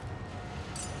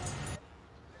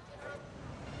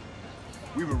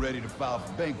 We were ready to file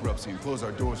for bankruptcy and close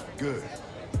our doors for good.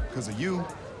 Because of you,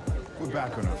 we're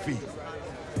back on our feet.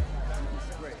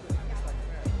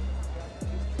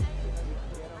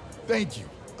 Thank you.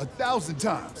 1,000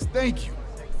 times. Thank you.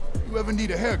 You ever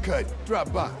need a haircut,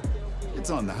 drop by. It's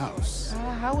on the house.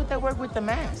 How would that work with the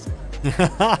mask?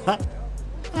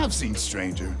 I've seen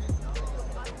stranger.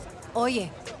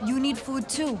 Oye, you need food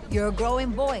too. You're a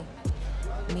growing boy.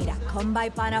 Mira, come by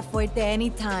Pana Fuerte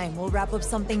anytime. We'll wrap up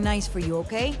something nice for you,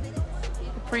 okay?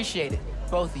 Appreciate it,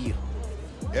 both of you.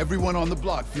 Everyone on the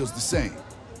block feels the same.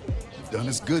 You've done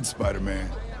us good, Spider-Man.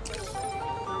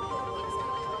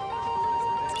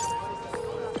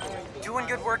 Doing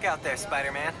good work out there,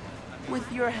 Spider-Man. With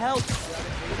your help.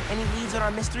 Any leads on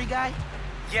our mystery guy?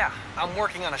 Yeah, I'm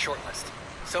working on a short list.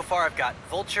 So far I've got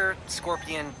Vulture,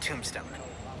 Scorpion, Tombstone.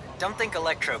 Don't think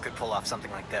Electro could pull off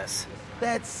something like this.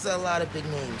 That's a lot of big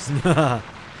names.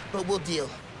 But we'll deal.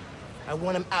 I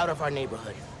want him out of our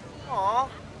neighborhood. Aw,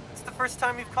 it's the first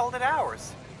time you've called it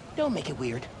ours. Don't make it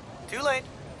weird. Too late.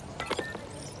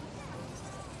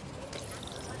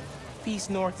 Feast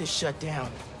North is shut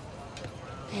down.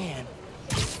 Man,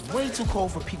 it's way too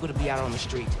cold for people to be out on the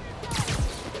street.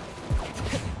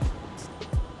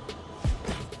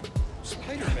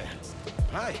 Spider-Man.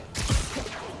 Hi.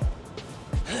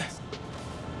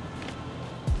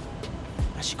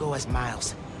 I should go as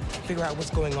Miles. Figure out what's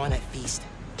going on at Feast.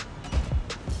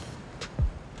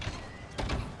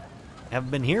 Haven't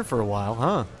been here for a while,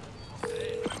 huh?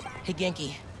 Hey,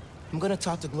 Genki. I'm gonna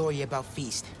talk to Gloria about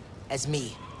Feast. As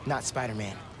me, not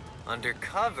Spider-Man.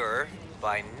 Undercover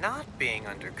by not being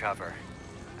undercover.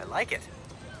 I like it.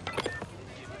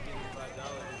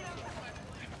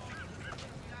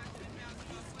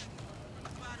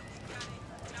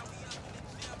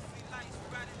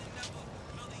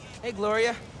 Hey,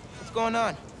 Gloria. What's going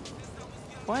on?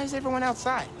 Why is everyone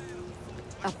outside?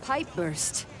 A pipe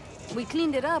burst. We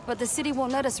cleaned it up, but the city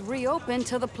won't let us reopen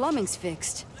till the plumbing's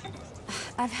fixed.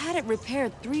 I've had it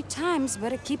repaired 3 times,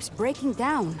 but it keeps breaking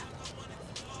down.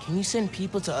 Can you send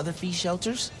people to other Feast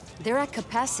shelters? They're at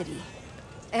capacity.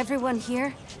 Everyone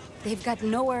here, they've got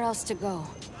nowhere else to go.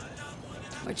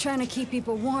 We're trying to keep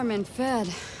people warm and fed,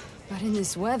 but in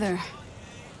this weather...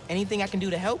 Anything I can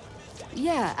do to help?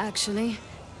 Yeah, actually.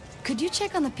 Could you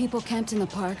check on the people camped in the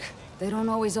park? They don't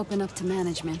always open up to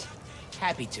management.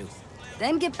 Happy to.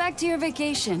 Then get back to your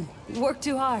vacation. You work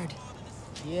too hard.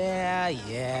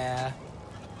 Yeah.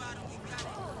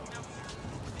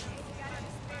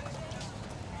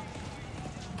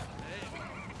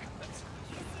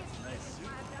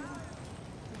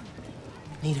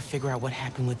 Need to figure out what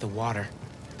happened with the water.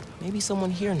 Maybe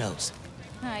someone here knows.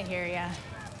 I hear ya.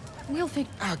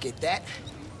 I'll get that.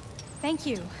 Thank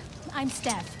you. I'm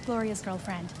Steph, Gloria's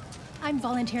girlfriend. I'm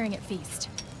volunteering at Feast.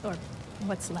 Or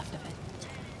what's left of it.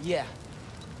 Yeah.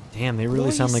 Damn, they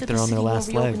really sound like they're on their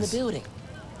last legs. The building.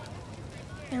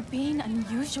 They're being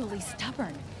unusually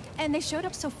stubborn. And they showed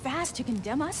up so fast to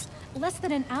condemn us, less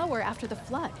than an hour after the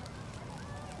flood.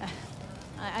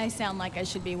 I sound like I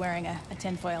should be wearing a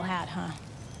tinfoil hat, huh?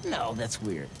 No, that's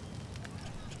weird.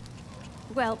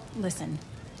 Well, listen.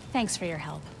 Thanks for your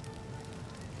help.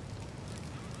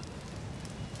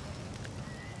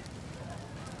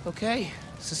 Okay,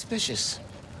 suspicious.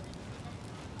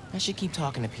 I should keep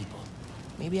talking to people.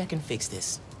 Maybe I can fix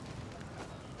this.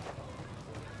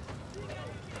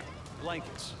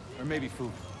 Blankets. Or maybe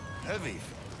food. Heavy.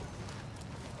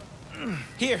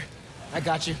 Here, I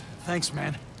got you. Thanks,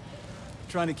 man.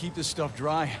 Trying to keep this stuff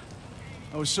dry.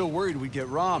 I was so worried we'd get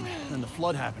robbed, then the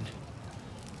flood happened.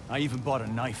 I even bought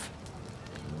a knife.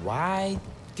 Why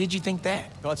did you think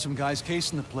that? Got some guys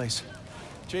casing the place.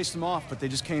 Chased them off, but they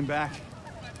just came back.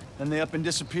 Then they up and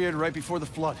disappeared right before the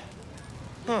flood.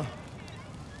 Huh.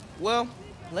 Well,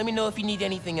 let me know if you need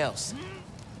anything else.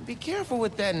 Be careful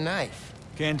with that knife.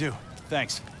 Can do.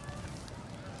 Thanks.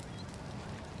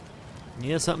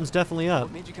 Yeah, something's definitely up.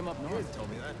 What made you come up north? Told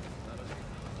me that.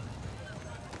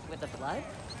 With the flood?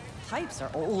 Pipes are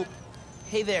old.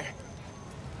 Hey there.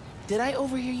 Did I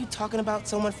overhear you talking about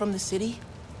someone from the city?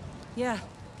 Yeah.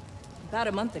 About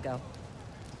a month ago.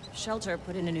 Shelter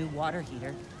put in a new water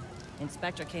heater.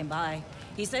 Inspector came by.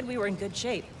 He said we were in good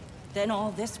shape. Then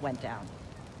all this went down.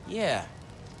 Yeah.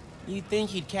 You'd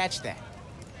think he'd catch that.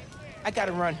 I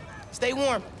gotta run. Stay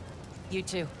warm. You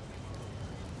too.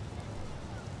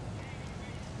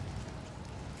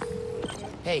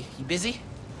 Hey, you busy?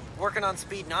 Working on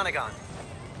Speed Nonagon.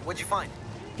 What'd you find?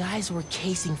 Guys were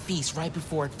casing Feast right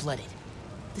before it flooded.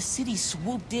 The city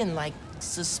swooped in like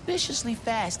suspiciously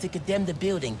fast to condemn the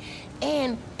building,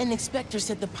 and an inspector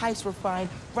said the pipes were fine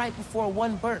right before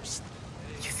one burst.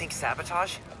 You think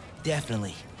sabotage?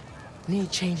 Definitely. Need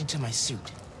to change into my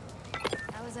suit.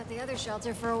 I was at the other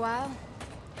shelter for a while.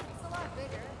 It's a lot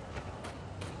bigger.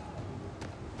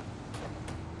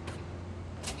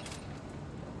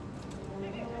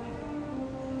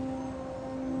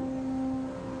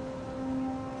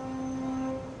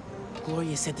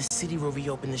 Gloria said the city will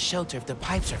reopen the shelter if the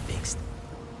pipes are fixed.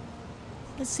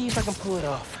 Let's see if I can pull it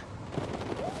off.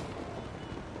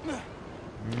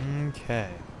 Okay.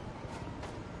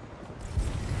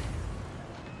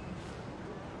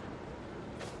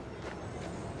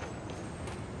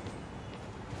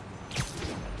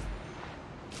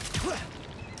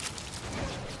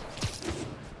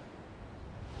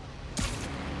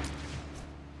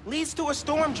 Leads to a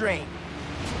storm drain.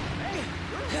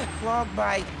 Clogged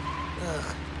by,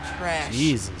 trash.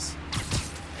 Jesus.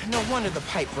 No wonder the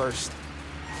pipe burst.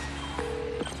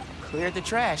 Cleared the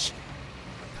trash.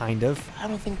 Kind of. I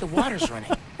don't think the water's running.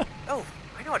 Oh,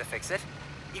 I know how to fix it.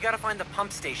 You gotta find the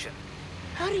pump station.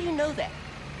 How do you know that?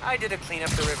 I did a clean up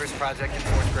the rivers project in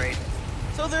 4th grade.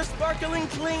 So they're sparkling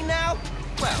clean now?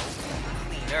 Well,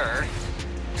 cleaner.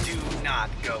 Do not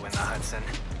go in the Hudson.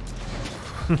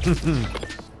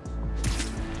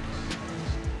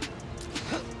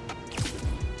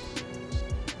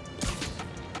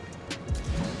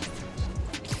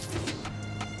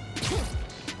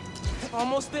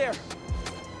 Almost there.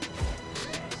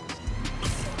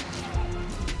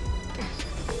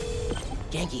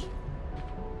 Genki.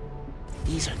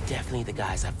 These are definitely the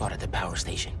guys I fought at the power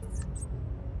station.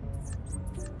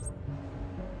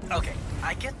 Okay,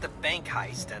 I get the bank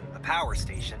heist and the power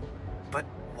station, but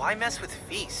why mess with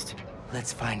Feast?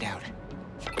 Let's find out.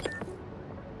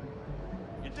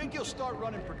 You think he'll start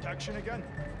running protection again?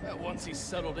 Yeah, once he's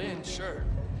settled in, sure.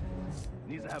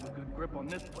 Needs to have a good grip on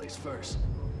this place first.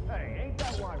 Hey, ain't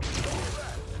that why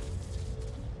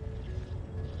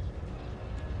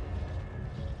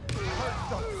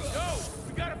Yo,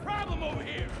 we got a problem over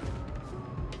here.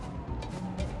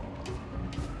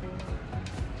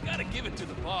 Gotta give it to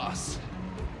the boss.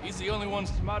 He's the only one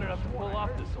smart enough to pull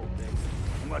off this whole thing.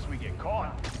 Unless we get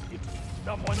caught.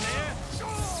 Someone there?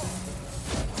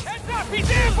 Heads up, he's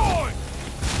airborne!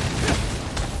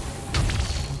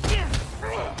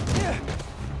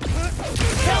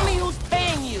 Tell me who's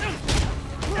paying you!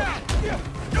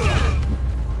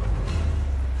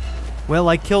 Well,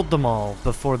 I killed them all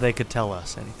before they could tell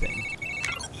us anything.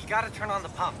 You gotta turn on the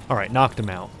pump. Alright, knocked him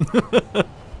out.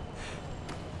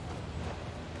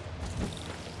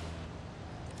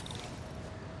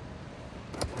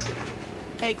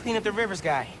 Hey, clean up the rivers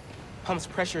guy. Pump's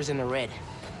pressure is in the red.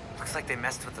 Looks like they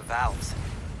messed with the valves.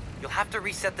 You'll have to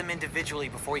reset them individually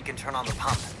before you can turn on the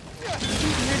pump. Did you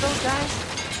hear those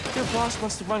guys? Their boss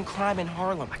wants to run crime in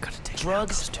Harlem. I gotta take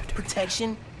drugs,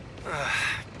 protection.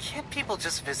 Can't people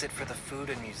just visit for the food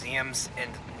and museums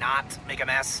and not make a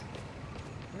mess?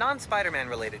 Non-Spider-Man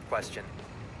related question.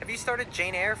 Have you started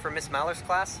Jane Eyre for Miss Maller's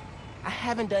class? I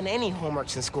haven't done any homework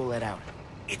since school let out.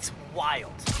 It's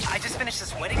wild. I just finished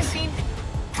this wedding scene.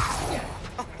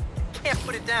 Can't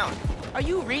put it down. Are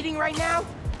you reading right now?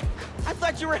 I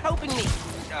thought you were helping me.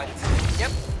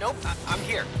 Yep, nope, I'm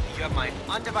here. You have my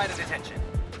undivided attention.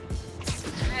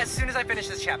 As soon as I finish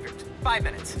this chapter, 5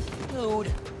 minutes.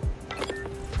 Dude.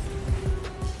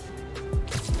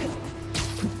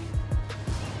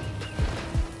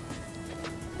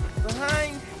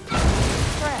 Behind.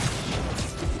 Trash.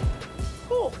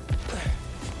 Cool.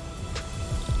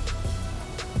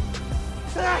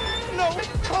 No, it's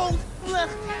cold.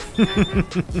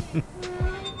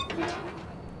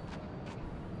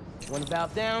 One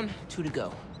valve down, 2 to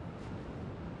go.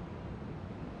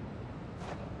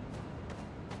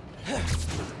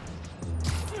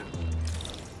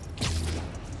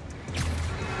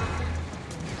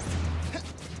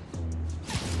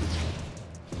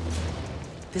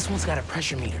 This one's got a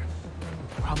pressure meter.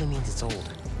 Probably means it's old.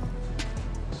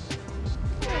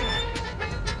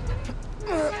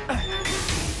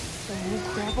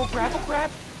 Oh,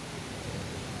 grab.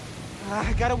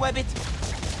 I gotta web it.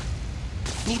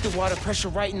 Need the water pressure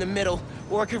right in the middle,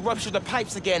 or it could rupture the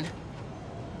pipes again.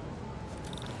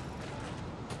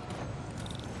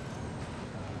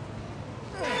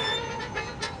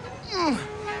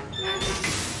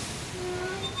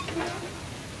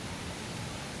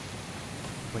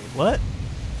 Wait, what?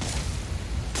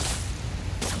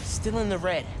 Still in the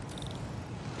red.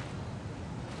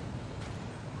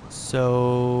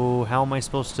 So, how am I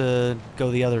supposed to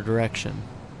go the other direction?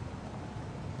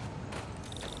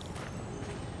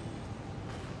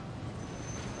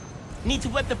 Need to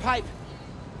wet the pipe.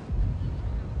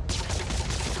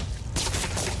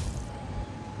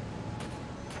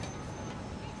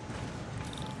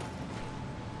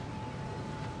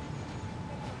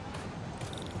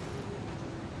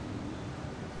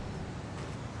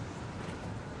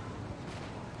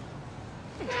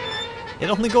 It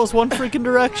only goes one freaking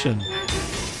direction.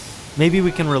 Maybe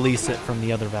we can release it from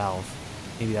the other valve.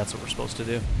 Maybe that's what we're supposed to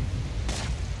do.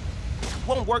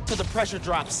 Won't work till the pressure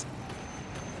drops.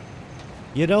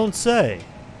 You don't say.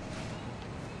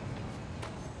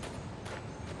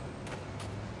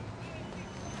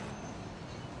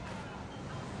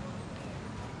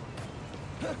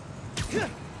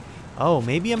 Oh,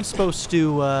 maybe I'm supposed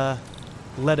to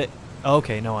let it...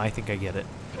 Okay, no, I think I get it.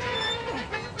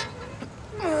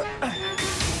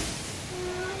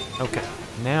 Okay,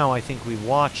 now I think we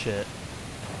watch it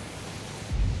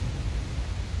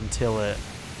until it...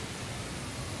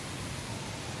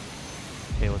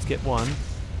 Okay, let's get one.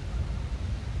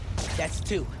 That's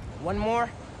 2. One more,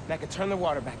 and I can turn the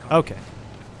water back on. Okay.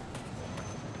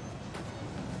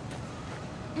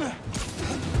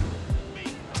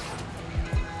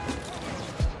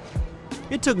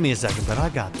 It took me a second, but I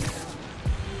got there.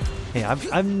 Hey,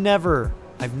 I've never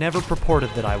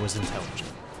purported that I was intelligent.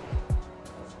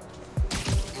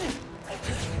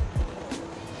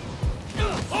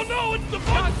 Oh no, it's the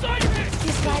boss side!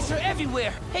 These guys are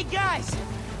everywhere. Hey guys,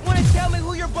 want to tell me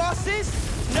who your boss is?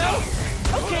 No?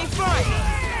 Okay, fine.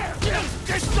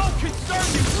 This don't concern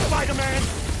you, Spider-Man.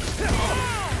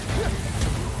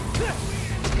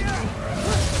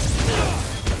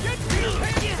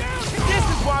 This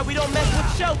is why we don't mess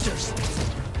with shelters.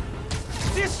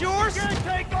 This yours? You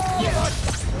take all of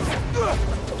us.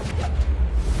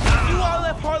 You all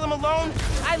left Harlem alone.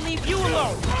 I leave you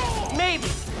alone. Maybe.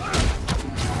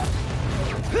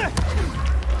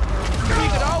 We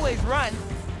could always run.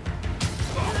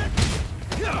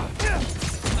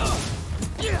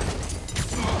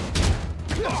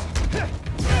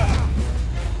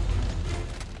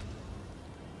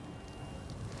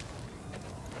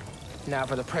 Now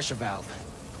for the pressure valve.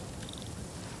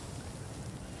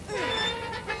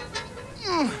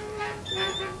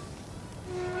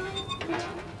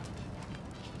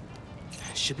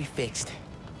 Should be fixed.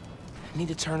 Need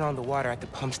to turn on the water at the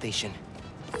pump station.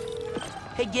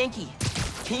 Hey, Genki,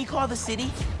 can you call the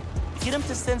city? Get them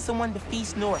to send someone to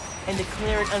Feast North and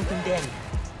declare it uncondemned.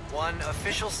 One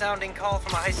official sounding call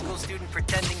from a high school student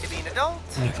pretending to be an adult.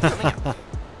 Coming up.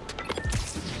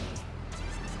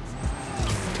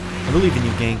 I believe in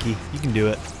you, Genki. You can do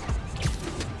it.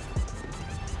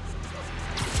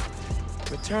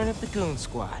 Return of the Goon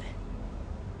Squad.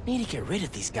 Need to get rid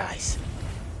of these guys.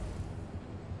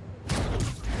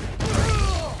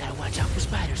 Gotta watch out for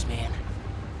spiders, man.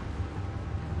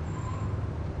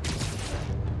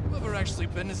 You ever actually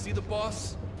been to see the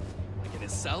boss? Like in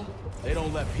his cell? They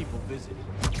don't let people visit.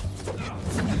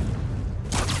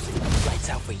 Lights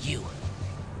out for you.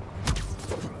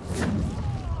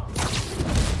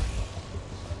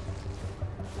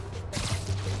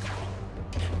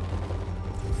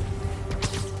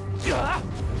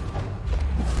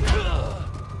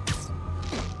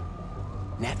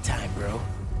 Nap time, bro.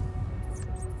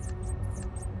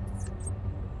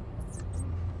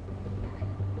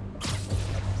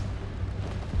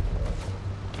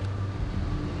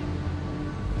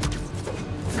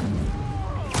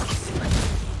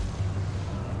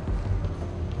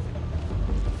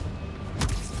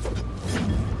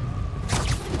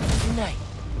 Night.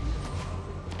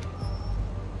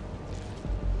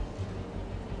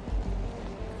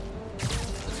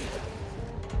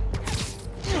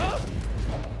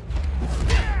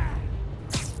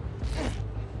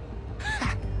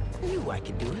 Knew I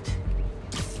could do it.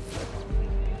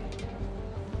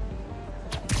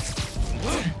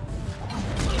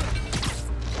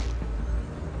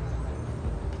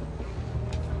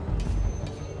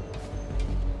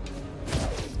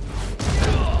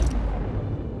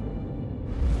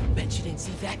 Bet you didn't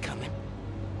see that coming.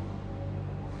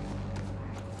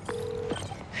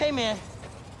 Hey man,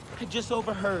 I just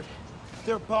overheard.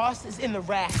 Their boss is in the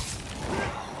raft.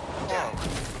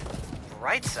 Whoa.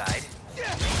 Right side? Maybe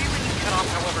we can cut off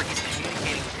however he's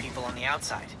communicating with people on the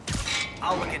outside.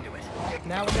 I'll look into it.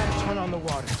 Now we gotta turn on the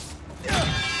water.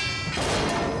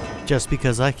 Just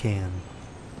because I can.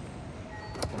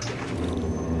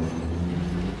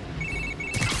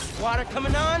 Water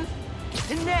coming on,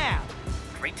 and now.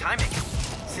 Great timing.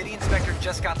 City inspector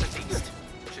just got the feast.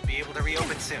 Should be able to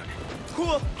reopen soon.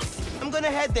 Cool. I'm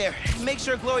gonna head there. Make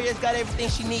sure Gloria's got everything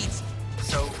she needs.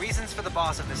 So, reasons for the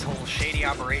boss of this whole shady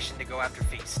operation to go after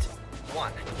Feast.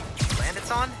 1. Land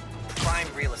it's on? Prime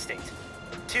real estate.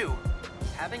 2.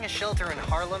 Having a shelter in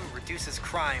Harlem reduces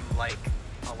crime, like,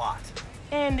 a lot.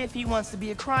 And if he wants to be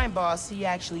a crime boss, he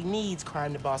actually needs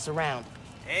crime to boss around.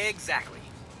 Exactly.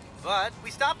 But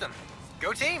we stopped him.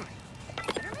 Go team!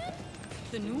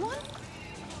 The new one?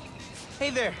 Hey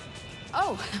there.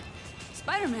 Oh,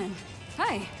 Spider-Man.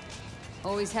 Hi.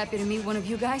 Always happy to meet one of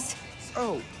you guys.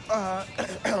 Oh,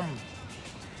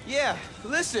 yeah,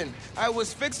 listen, I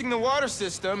was fixing the water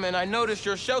system and I noticed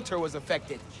your shelter was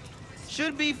affected.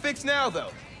 Should be fixed now, though.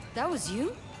 That was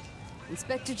you?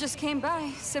 Inspector just came by,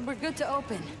 said we're good to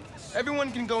open.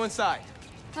 Everyone can go inside.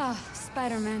 Ah,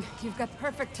 Spider-Man, you've got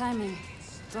perfect timing.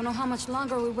 Don't know how much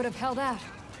longer we would have held out.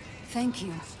 Thank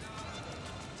you.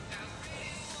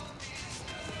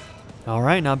 All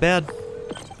right, not bad.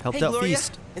 Helped Hey, out Gloria,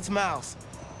 Feast. it's Miles.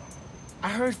 I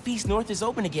heard Feast North is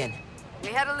open again. We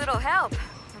had a little help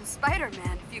from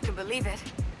Spider-Man, if you can believe it.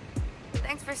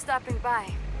 Thanks for stopping by.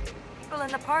 People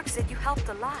in the park said you helped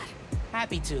a lot.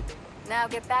 Happy to. Now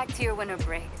get back to your winter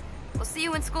break. We'll see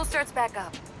you when school starts back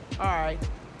up. All right.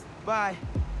 Bye.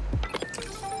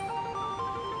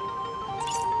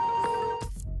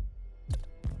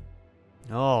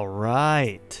 All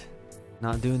right.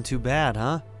 Not doing too bad,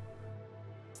 huh?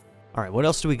 All right, what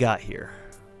else do we got here?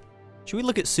 Should we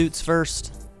look at suits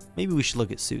first? Maybe we should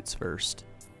look at suits first.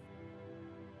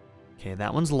 Okay,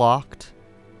 that one's locked.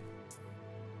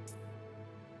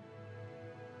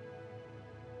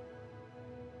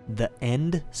 The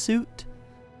end suit.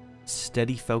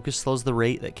 Steady focus slows the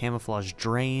rate that camouflage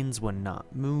drains when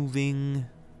not moving.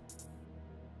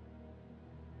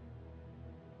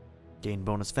 Gain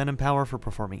bonus venom power for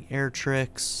performing air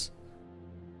tricks.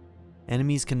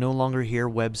 Enemies can no longer hear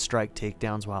web strike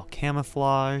takedowns while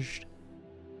camouflaged.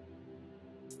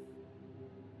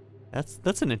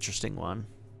 That's an interesting one.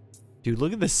 Dude,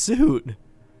 look at this suit.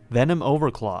 Venom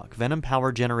overclock. Venom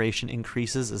power generation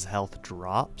increases as health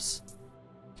drops.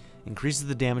 Increases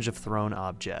the damage of thrown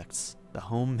objects. The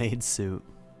homemade suit.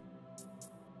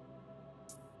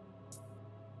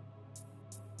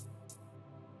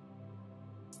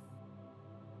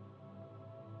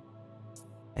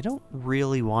 I don't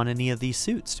really want any of these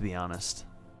suits, to be honest.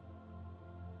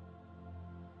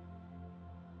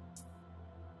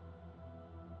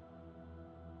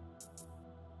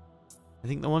 I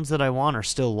think the ones that I want are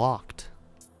still locked.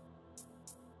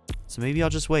 So maybe I'll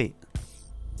just wait.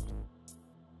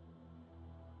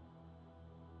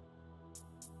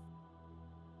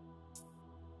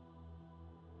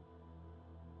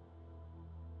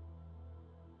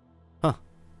 Huh.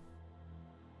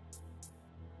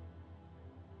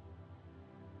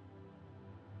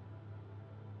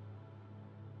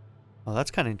 Oh, that's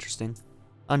kind of interesting.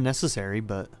 Unnecessary,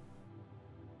 but...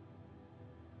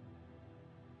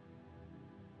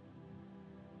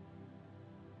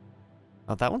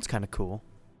 Oh, that one's kind of cool.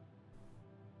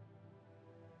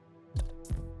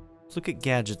 Let's look at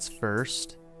gadgets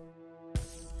first.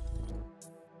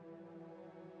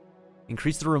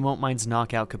 Increase the remote mine's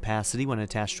knockout capacity when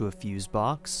attached to a fuse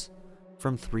box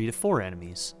from 3 to 4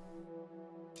 enemies.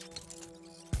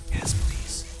 Yes,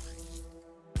 please.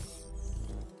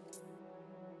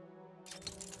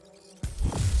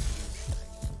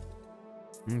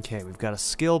 Okay, we've got a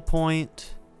skill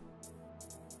point.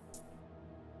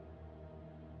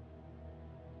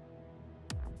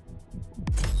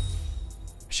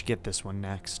 I should get this one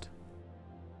next.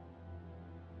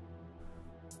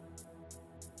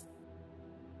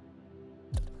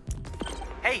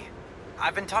 Hey,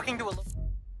 I've been talking to a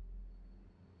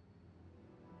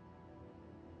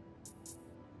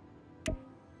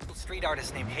street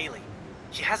artist named Haley.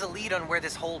 She has a lead on where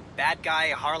this whole bad guy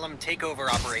Harlem takeover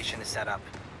operation is set up.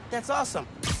 That's awesome.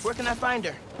 Where can I find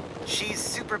her? She's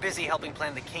super busy helping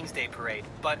plan the King's Day parade,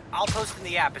 but I'll post in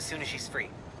the app as soon as she's free.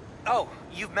 Oh,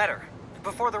 you've met her.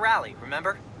 Before the rally,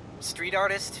 remember? Street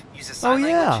artist, uses sign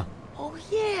language. Oh,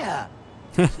 yeah.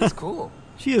 She's cool.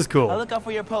 She is cool. I'll look out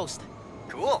for your post.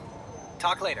 Cool.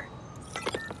 Talk later.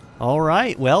 All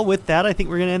right. Well, with that, I think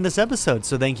we're going to end this episode.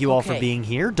 So thank you all for Okay. being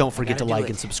here. Don't forget to like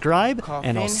and subscribe.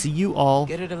 And I'll see you all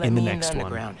Get her to let in the me next one.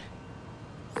 underground.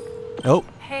 Oh,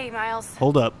 Hey, Miles.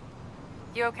 hold up.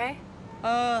 You okay?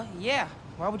 Yeah.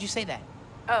 Why would you say that?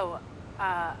 Oh,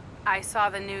 I saw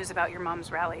the news about your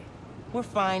mom's rally. We're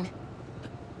fine.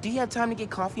 Do you have time to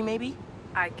get coffee, maybe?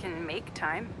 I can make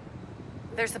time.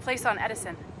 There's a place on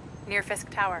Edison, near Fisk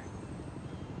Tower.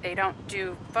 They don't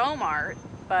do foam art,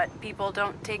 but people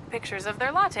don't take pictures of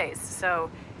their lattes, so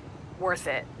worth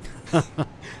it.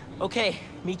 Okay,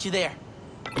 meet you there.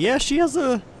 Yeah, she has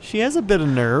a bit of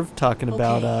nerve talking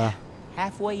about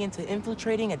Halfway into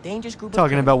infiltrating a dangerous group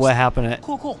talking of about what criminals. happened at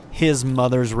Cool. his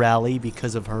mother's rally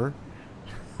because of her.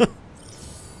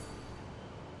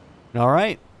 All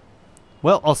right.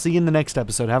 Well, I'll see you in the next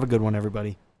episode. Have a good one,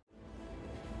 everybody.